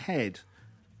in my head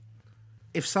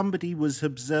if somebody was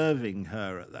observing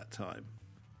her at that time.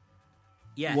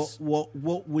 Yes. What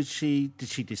was she? Did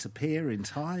she disappear in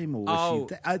time, or was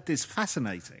she? It's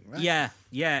fascinating, right?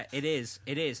 Yeah, it is.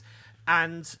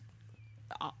 And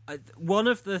one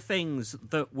of the things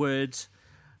that would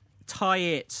tie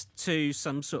it to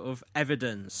some sort of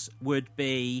evidence would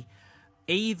be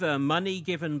either money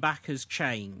given back as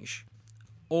change,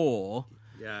 or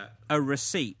a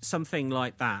receipt, something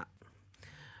like that.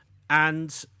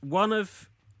 And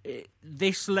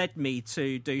this led me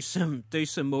to do some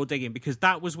more digging, because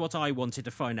that was what I wanted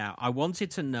to find out. I wanted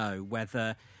to know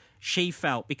whether she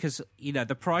felt, because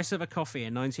the price of a coffee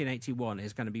in 1981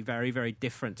 is going to be very, very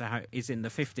different to how it is in the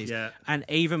 50s, and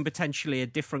even potentially a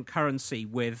different currency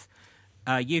with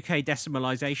UK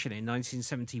decimalisation in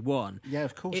 1971. Yeah,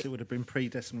 of course, it would have been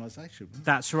pre-decimalisation.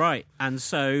 That's right, and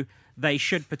so they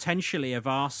should potentially have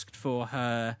asked for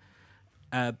her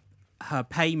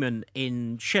payment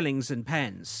in shillings and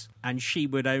pence, and she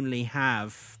would only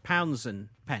have pounds and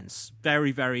pence.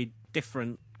 Very, very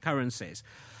different currencies.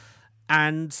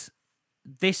 And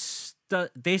this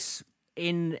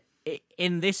in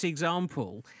this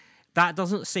example, that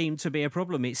doesn't seem to be a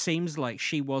problem. It seems like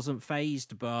she wasn't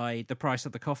fazed by the price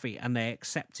of the coffee, and they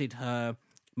accepted her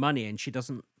money, and she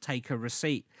doesn't take a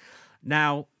receipt.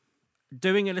 Now,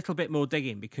 doing a little bit more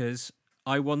digging, because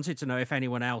I wanted to know if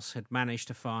anyone else had managed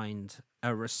to find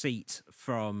a receipt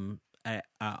from a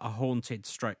haunted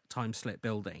time-slip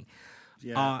building.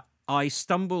 Yeah. I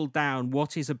stumbled down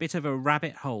what is a bit of a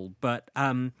rabbit hole, but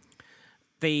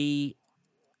the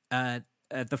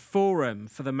forum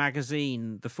for the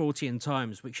magazine, the Fortean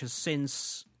Times, which has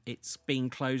since, it's been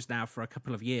closed now for a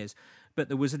couple of years, but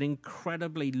there was an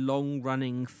incredibly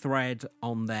long-running thread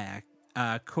on there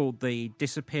called the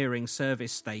Disappearing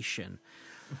Service Station.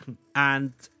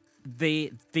 And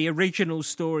the original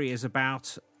story is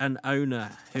about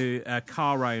a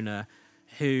car owner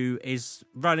who is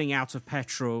running out of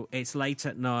petrol. It's late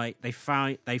at night. They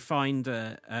find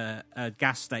a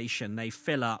gas station. They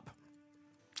fill up.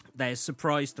 They're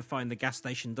surprised to find the gas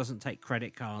station doesn't take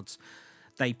credit cards.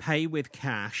 They pay with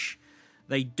cash.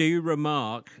 They do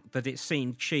remark that it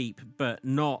seemed cheap, but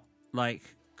not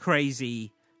like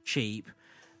crazy cheap.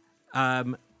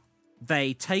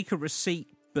 They take a receipt,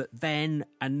 but then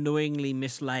annoyingly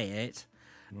mislay it,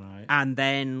 right, and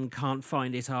then can't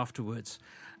find it afterwards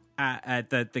at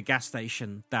the gas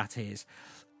station, that is.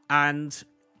 And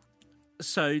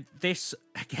so this,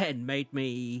 again, made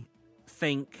me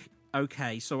think,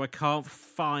 okay, so I can't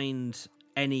find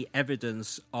any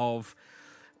evidence of,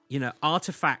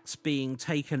 artifacts being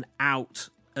taken out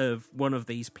of one of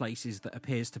these places that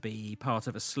appears to be part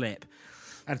of a slip.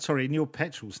 And sorry, in your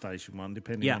petrol station one,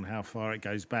 depending on how far it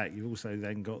goes back, you've also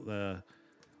then got there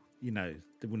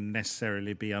wouldn't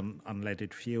necessarily be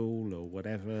unleaded fuel or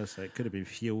whatever, so it could have been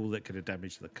fuel that could have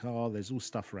damaged the car. There's all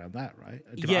stuff around that, right?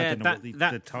 I don't know what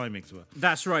the timings were.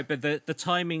 That's right, but the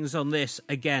timings on this,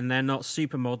 again, they're not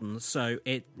super modern, so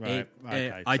it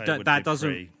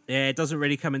doesn't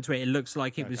really come into it. It looks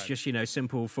like it was just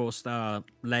simple 4-star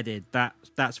leaded.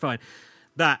 That's fine.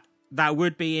 That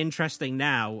would be interesting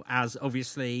now, as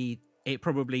obviously it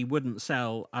probably wouldn't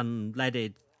sell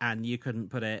unleaded, and you couldn't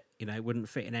put it, it wouldn't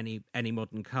fit in any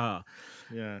modern car.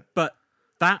 Yeah. But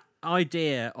that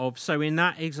idea of, so in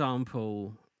that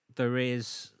example, there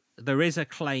is a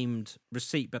claimed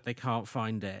receipt, but they can't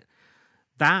find it.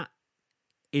 That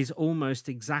is almost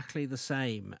exactly the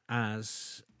same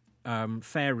as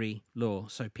fairy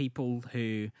lore. So people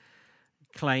who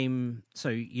claim, so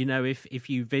if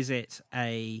you visit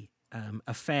a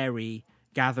fairy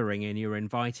gathering and you're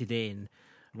invited in,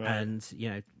 right,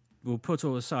 and we'll put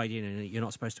all aside, you're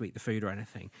not supposed to eat the food or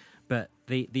anything, but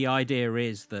the idea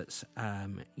is that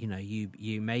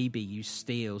you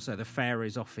steal, so the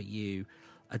fairies offer you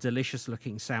a delicious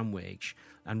looking sandwich,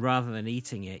 and rather than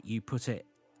eating it, you put it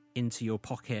into your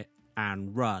pocket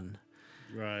and run,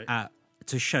 right,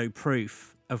 to show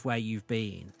proof of where you've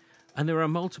been. And there are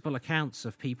multiple accounts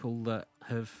of people that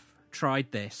have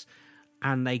tried this,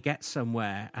 and they get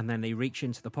somewhere and then they reach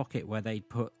into the pocket where they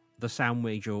put the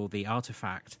sandwich or the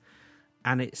artifact,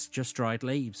 and it's just dried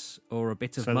leaves or a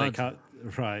bit of So mud.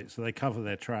 So they cover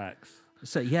their tracks.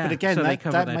 So yeah, but again, they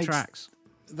cover their tracks.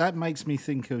 That makes me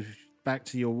think of back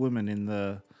to your woman in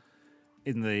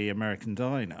the American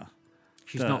diner.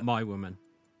 She's not my woman.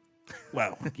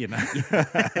 Well, you know.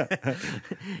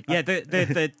 Yeah,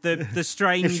 the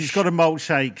strange. If she's got a malt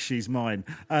shake, she's mine.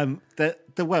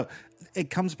 It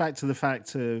comes back to the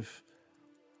fact of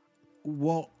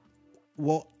what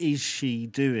is she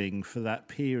doing for that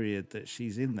period that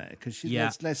she's in there? Because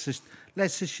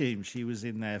let's assume she was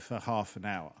in there for half an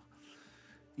hour.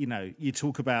 You know, you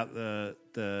talk about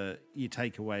you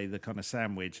take away the kind of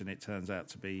sandwich and it turns out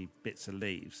to be bits of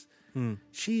leaves.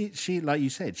 She like you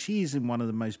said, she is in one of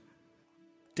the most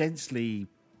densely,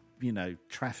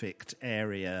 trafficked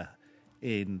area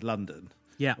in London.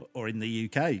 Yeah. Or in the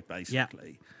UK,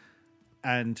 basically.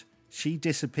 Yeah. And she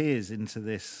disappears into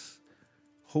this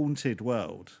haunted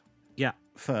world. Yeah.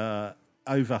 For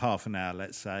over half an hour,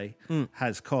 let's say.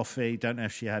 Has coffee, don't know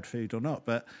if she had food or not,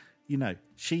 but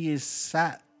she is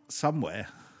sat somewhere.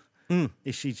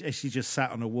 Is she just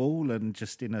sat on a wall and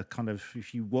just in a kind of,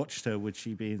 if you watched her, would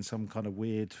she be in some kind of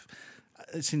weird?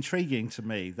 It's intriguing to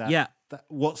me that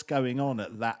what's going on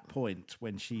at that point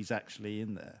when she's actually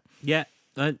in there. Yeah,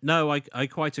 no, I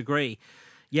quite agree.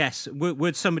 Yes,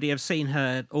 would somebody have seen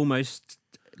her almost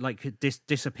like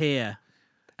disappear?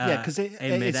 Yeah, because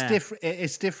it's different.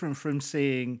 It's different from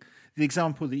seeing the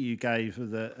example that you gave of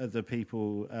the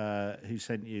people who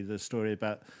sent you the story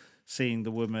about seeing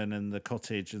the woman and the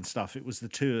cottage and stuff. It was the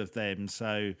two of them,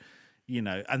 so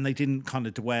and they didn't kind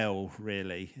of dwell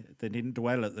really. They didn't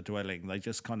dwell at the dwelling. They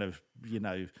just kind of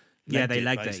they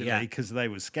legged it because they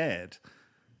were scared.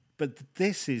 But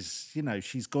this is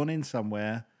she's gone in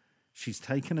somewhere. She's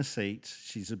taken a seat.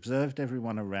 She's observed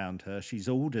everyone around her. She's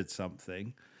ordered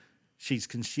something. She's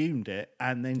consumed it,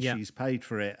 and then she's paid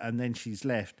for it, and then she's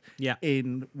left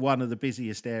in one of the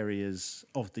busiest areas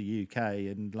of the UK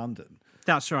in London.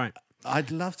 That's right.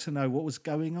 I'd love to know what was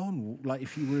going on. Like,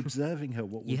 if you were observing her,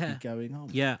 what would be going on?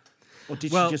 Yeah. Or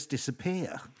did she just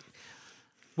disappear?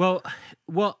 Well,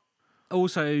 what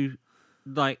also,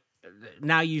 like,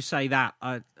 now you say that,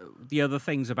 the other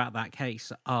things about that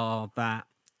case are that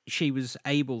she was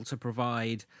able to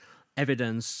provide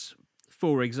evidence,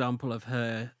 for example, of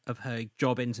her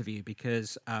job interview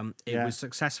because it was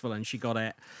successful and she got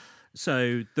it.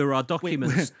 So there are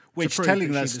documents which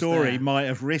telling that story might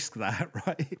have risked that,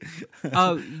 right?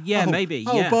 Oh yeah, maybe.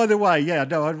 Oh, by the way,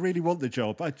 I really want the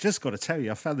job. I just got to tell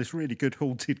you, I found this really good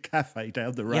haunted cafe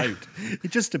down the road.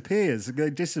 It just appears and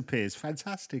then disappears.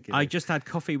 Fantastic. I just had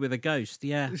coffee with a ghost.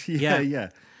 Yeah. Yeah.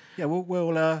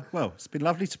 Well, it's been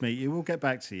lovely to meet you. We'll get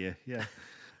back to you. Yeah.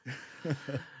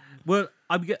 Well,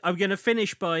 I'm going to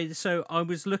finish by. So I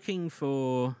was looking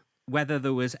for whether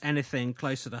there was anything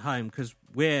closer to home because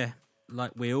we're,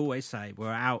 like we always say,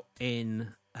 we're out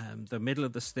in the middle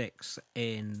of the sticks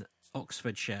in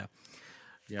Oxfordshire.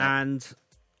 Yeah. And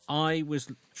I was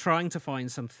trying to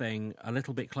find something a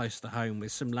little bit closer to home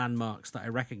with some landmarks that I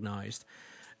recognised.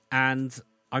 And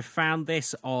I found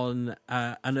this on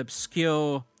an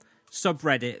obscure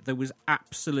subreddit that was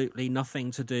absolutely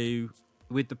nothing to do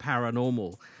with the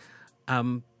paranormal.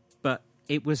 But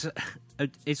it was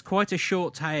it's quite a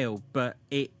short tale, but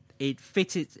it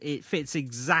fits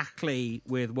exactly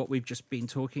with what we've just been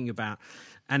talking about,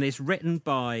 and it's written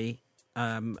by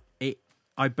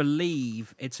I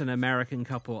believe it's an American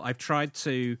couple. I've tried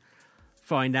to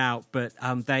find out, but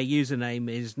their username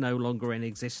is no longer in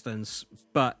existence.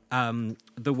 But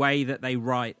the way that they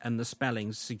write and the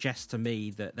spellings suggest to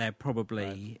me that they're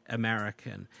probably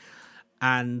American,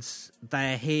 and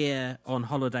they're here on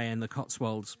holiday in the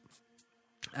Cotswolds.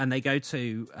 And they go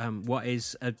to what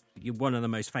is one of the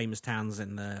most famous towns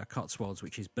in the Cotswolds,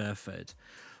 which is Burford.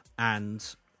 And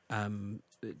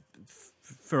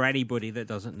for anybody that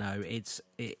doesn't know, it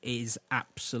is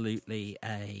absolutely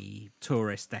a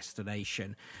tourist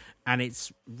destination. And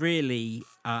it's really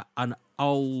an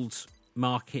old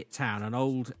market town, an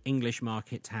old English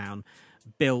market town,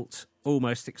 built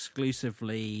almost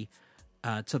exclusively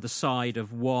to the side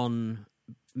of one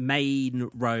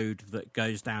main road that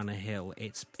goes down a hill.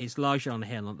 It's largely on a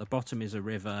hill. At the bottom is a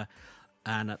river,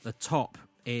 and at the top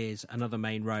is another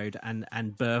main road.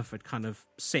 And Burford kind of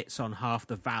sits on half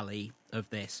the valley of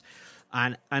this,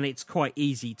 and it's quite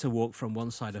easy to walk from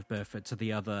one side of Burford to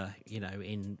the other,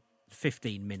 in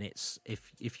 15 minutes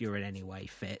if you're in any way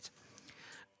fit.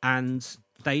 And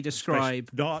they describe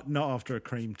not after a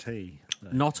cream tea. No.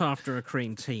 Not after a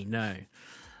cream tea, no.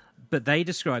 But they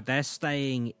describe they're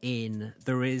staying in.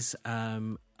 There is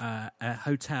a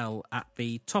hotel at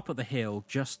the top of the hill,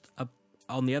 just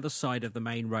on the other side of the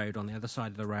main road, on the other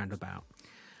side of the roundabout,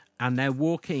 and they're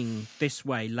walking this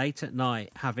way late at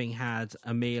night, having had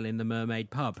a meal in the Mermaid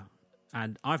Pub.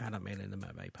 And I've had a meal in the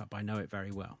Mermaid Pub. I know it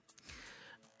very well.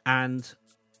 And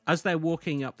as they're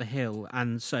walking up the hill,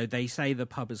 and so they say the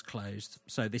pub is closed,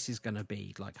 so this is going to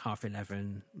be like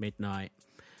 11:30, midnight,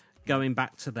 going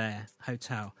back to their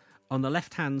hotel. On the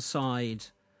left-hand side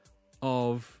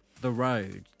of the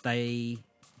road, they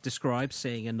describe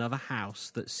seeing another house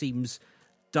that seems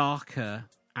darker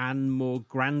and more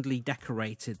grandly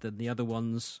decorated than the other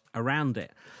ones around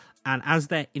it. And as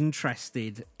they're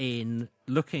interested in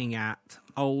looking at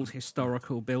old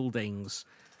historical buildings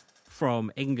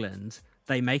from England,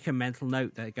 they make a mental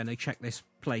note they're going to check this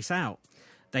place out.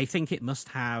 They think it must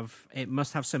have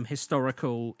some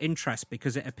historical interest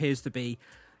because it appears to be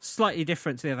slightly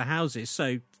different to the other houses.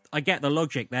 So I get the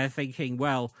logic. They're thinking,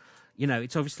 well,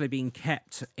 it's obviously being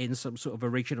kept in some sort of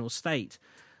original state.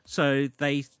 So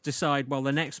they decide, well,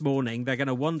 the next morning they're going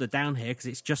to wander down here because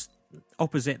it's just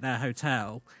opposite their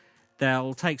hotel.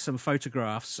 They'll take some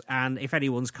photographs, and if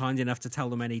anyone's kind enough to tell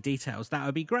them any details, that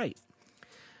would be great.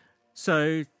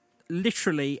 So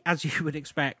literally, as you would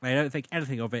expect, they don't think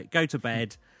anything of it, go to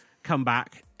bed, come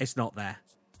back, it's not there.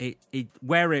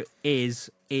 Where it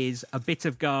is a bit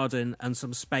of garden and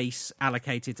some space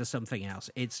allocated to something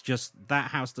else. It's just that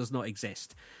house does not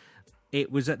exist.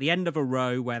 It was at the end of a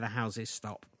row where the houses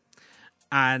stop.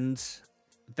 And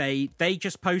they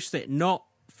just post it not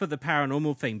for the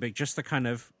paranormal thing, but just the kind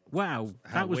of, wow,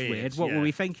 that was weird. What were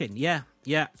we thinking? Yeah.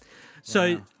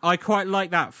 So wow. I quite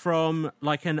like that from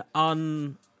like an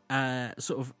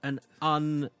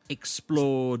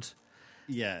unexplored.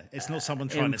 Yeah, it's not someone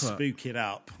trying to spook it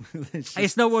up.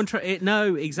 It's no one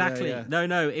no, exactly. Yeah.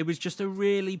 No. It was just a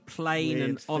really plain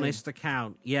and honest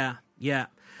account. Yeah.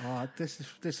 Oh, this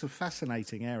is a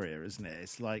fascinating area, isn't it?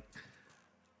 It's like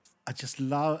I just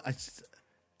love.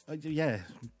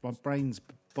 My brain's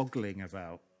boggling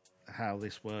about how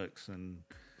this works, and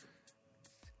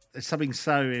there's something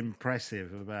so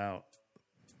impressive about,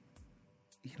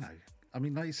 I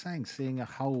mean, like you're saying, seeing a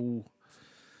whole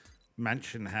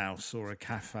mansion house or a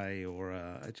cafe or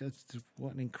just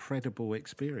what an incredible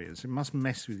experience. It must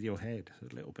mess with your head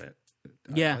a little bit.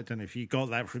 Yeah. I don't know if you got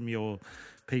that from your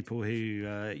people who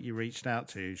you reached out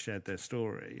to, who shared their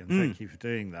story, and thank you for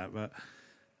doing that. But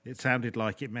it sounded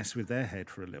like it messed with their head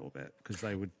for a little bit because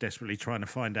they were desperately trying to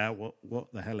find out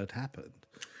what the hell had happened.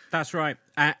 That's right.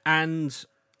 And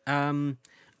I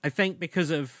think because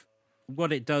of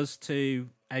what it does to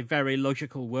a very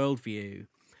logical worldview,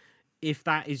 if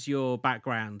that is your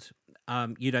background,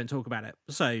 you don't talk about it.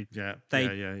 So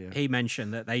he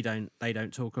mentioned that they don't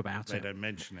talk about it. They don't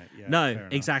mention it. Yeah, no,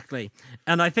 exactly.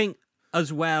 And I think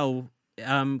as well,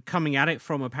 coming at it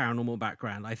from a paranormal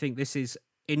background, I think this is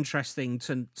interesting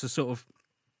to sort of.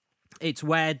 It's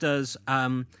where does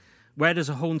a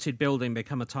haunted building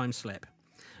become a time slip?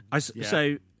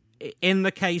 So in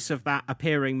the case of that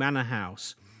appearing manor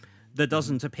house, there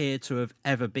doesn't appear to have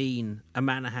ever been a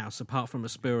manor house apart from a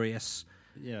spurious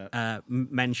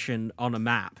mention on a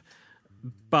map.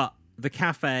 But the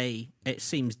cafe, it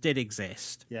seems, did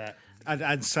exist. Yeah,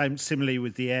 and similarly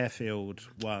with the airfield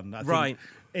one. I think right.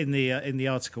 In the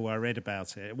article I read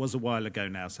about it, it was a while ago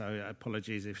now, so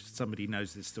apologies if somebody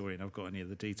knows this story and I've got any of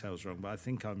the details wrong, but I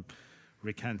think I'm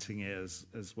recanting it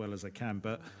as well as I can.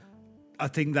 But I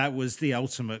think that was the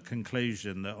ultimate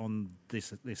conclusion, that on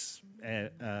this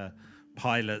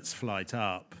pilot's flight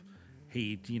up,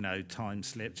 he'd time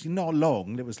slipped. Not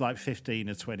long. It was like 15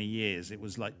 or 20 years. It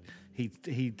was like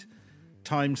he'd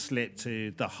time slipped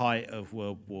to the height of the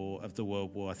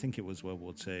World War. I think it was World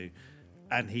War II,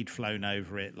 and he'd flown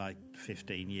over it like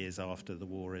 15 years after the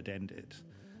war had ended.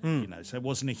 So it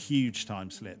wasn't a huge time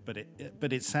slip, but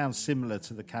it sounds similar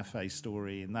to the cafe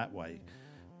story in that way.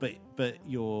 But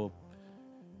your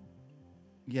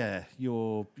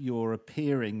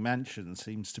appearing mansion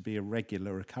seems to be a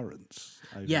regular occurrce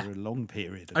over a long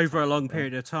period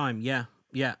of time. Yeah.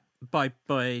 By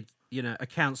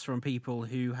accounts from people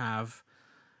who have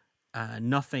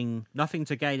nothing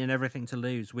to gain and everything to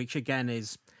lose, which again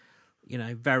is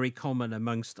very common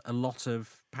amongst a lot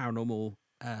of paranormal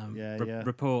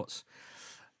reports.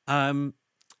 And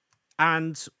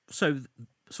so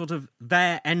sort of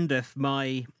there endeth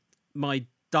my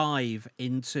dive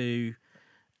into.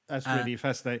 That's really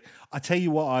fascinating. I tell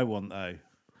you what I want, though.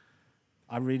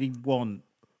 I really want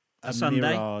a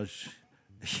mirage.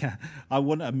 Yeah, I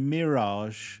want a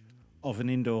mirage of an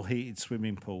indoor heated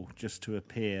swimming pool just to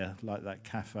appear like that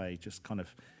cafe. Just kind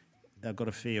of, I've got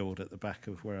a field at the back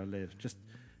of where I live. Just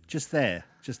there.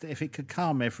 Just if it could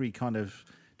come every kind of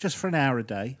just for an hour a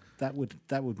day. That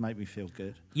would make me feel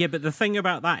good. Yeah, but the thing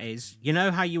about that is, you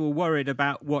know how you were worried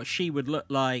about what she would look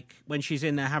like when she's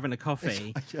in there having a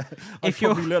coffee? I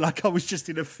probably look like I was just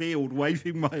in a field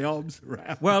waving my arms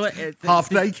around, well,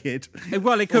 half naked.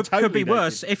 Well, it could be naked.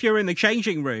 worse. If you're in the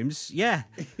changing rooms, yeah.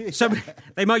 So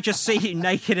they might just see you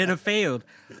naked in a field,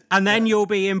 and then you'll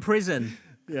be in prison.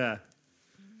 Yeah.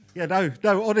 Yeah, no.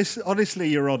 Honestly,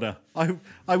 Your Honour,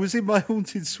 I was in my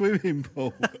haunted swimming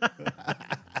pool.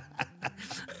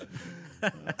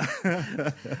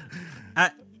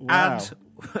 Wow. And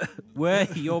were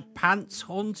your pants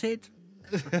haunted?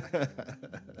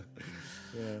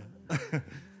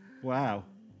 Wow,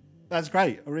 that's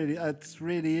great. It's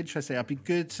really interesting. It'd be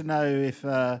good to know if,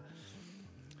 like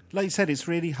you said, it's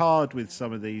really hard with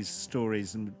some of these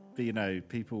stories, and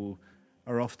people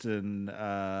are often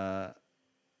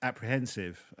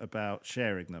apprehensive about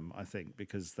sharing them. I think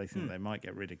because they think they might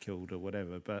get ridiculed or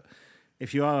whatever. But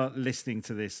if you are listening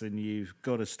to this and you've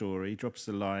got a story, drop us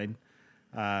a line.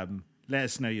 Let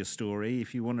us know your story.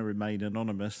 If you want to remain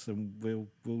anonymous, and we'll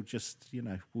just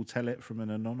we'll tell it from an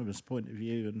anonymous point of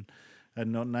view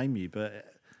and not name you.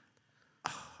 But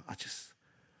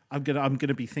I'm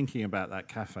gonna be thinking about that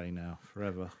cafe now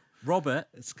forever. Robert,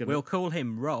 we'll call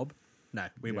him Rob. No,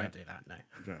 we won't do that.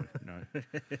 No.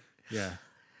 Yeah,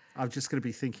 I'm just gonna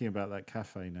be thinking about that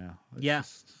cafe now.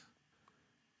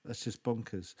 That's just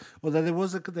bonkers. Although there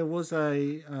was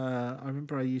a I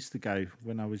remember I used to go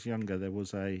when I was younger. There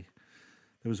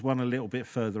was one a little bit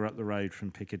further up the road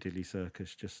from Piccadilly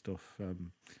Circus, just off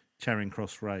Charing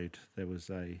Cross Road. There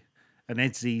was an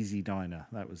Ed's Easy Diner.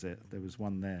 That was it. There was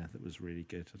one there that was really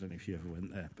good. I don't know if you ever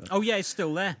went there. But oh yeah, it's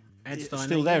still there. Ed's Diner.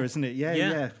 Still there, isn't it?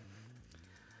 Yeah.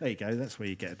 There you go. That's where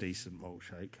you get a decent malt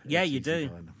shake. Yeah, Ed's you Easy do.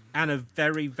 Diner. And a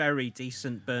very, very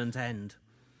decent burnt end.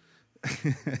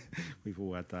 We've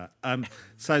all had that.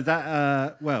 So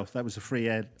that that was a free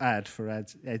ad for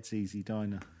Ed's Easy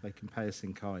Diner. They can pay us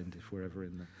in kind if we're ever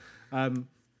in there.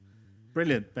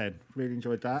 Brilliant, Ben. Really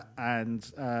enjoyed that, and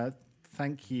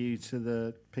thank you to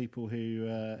the people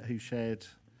who shared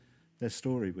their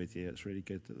story with you. It's really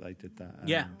good that they did that.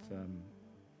 And,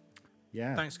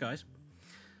 yeah. Thanks, guys.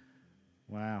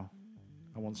 Wow.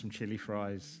 I want some chili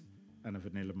fries and a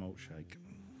vanilla malt shake.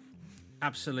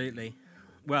 Absolutely.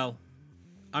 Well,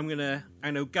 I'm gonna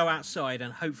go outside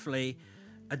and hopefully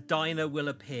a diner will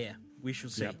appear. We shall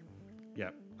see.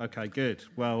 Yep. Okay, good.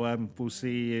 Well, we'll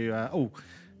see you.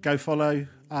 Go follow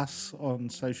us on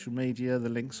social media. The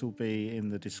links will be in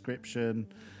the description.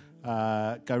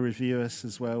 Go review us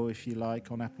as well if you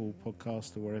like on Apple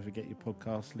Podcast or wherever you get your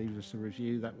podcasts. Leave us a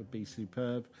review. That would be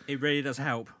superb. It really does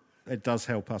help. It does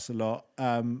help us a lot.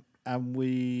 And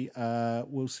we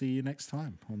will see you next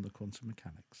time on the Quantum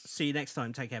Mechanics. See you next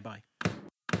time. Take care. Bye.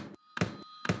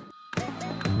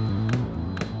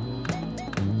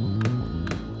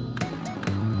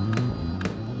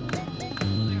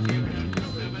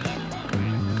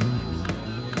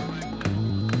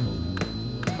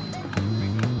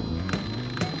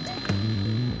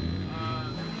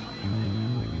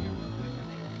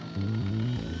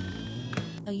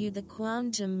 Are you the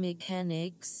Quantum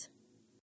Mechanics?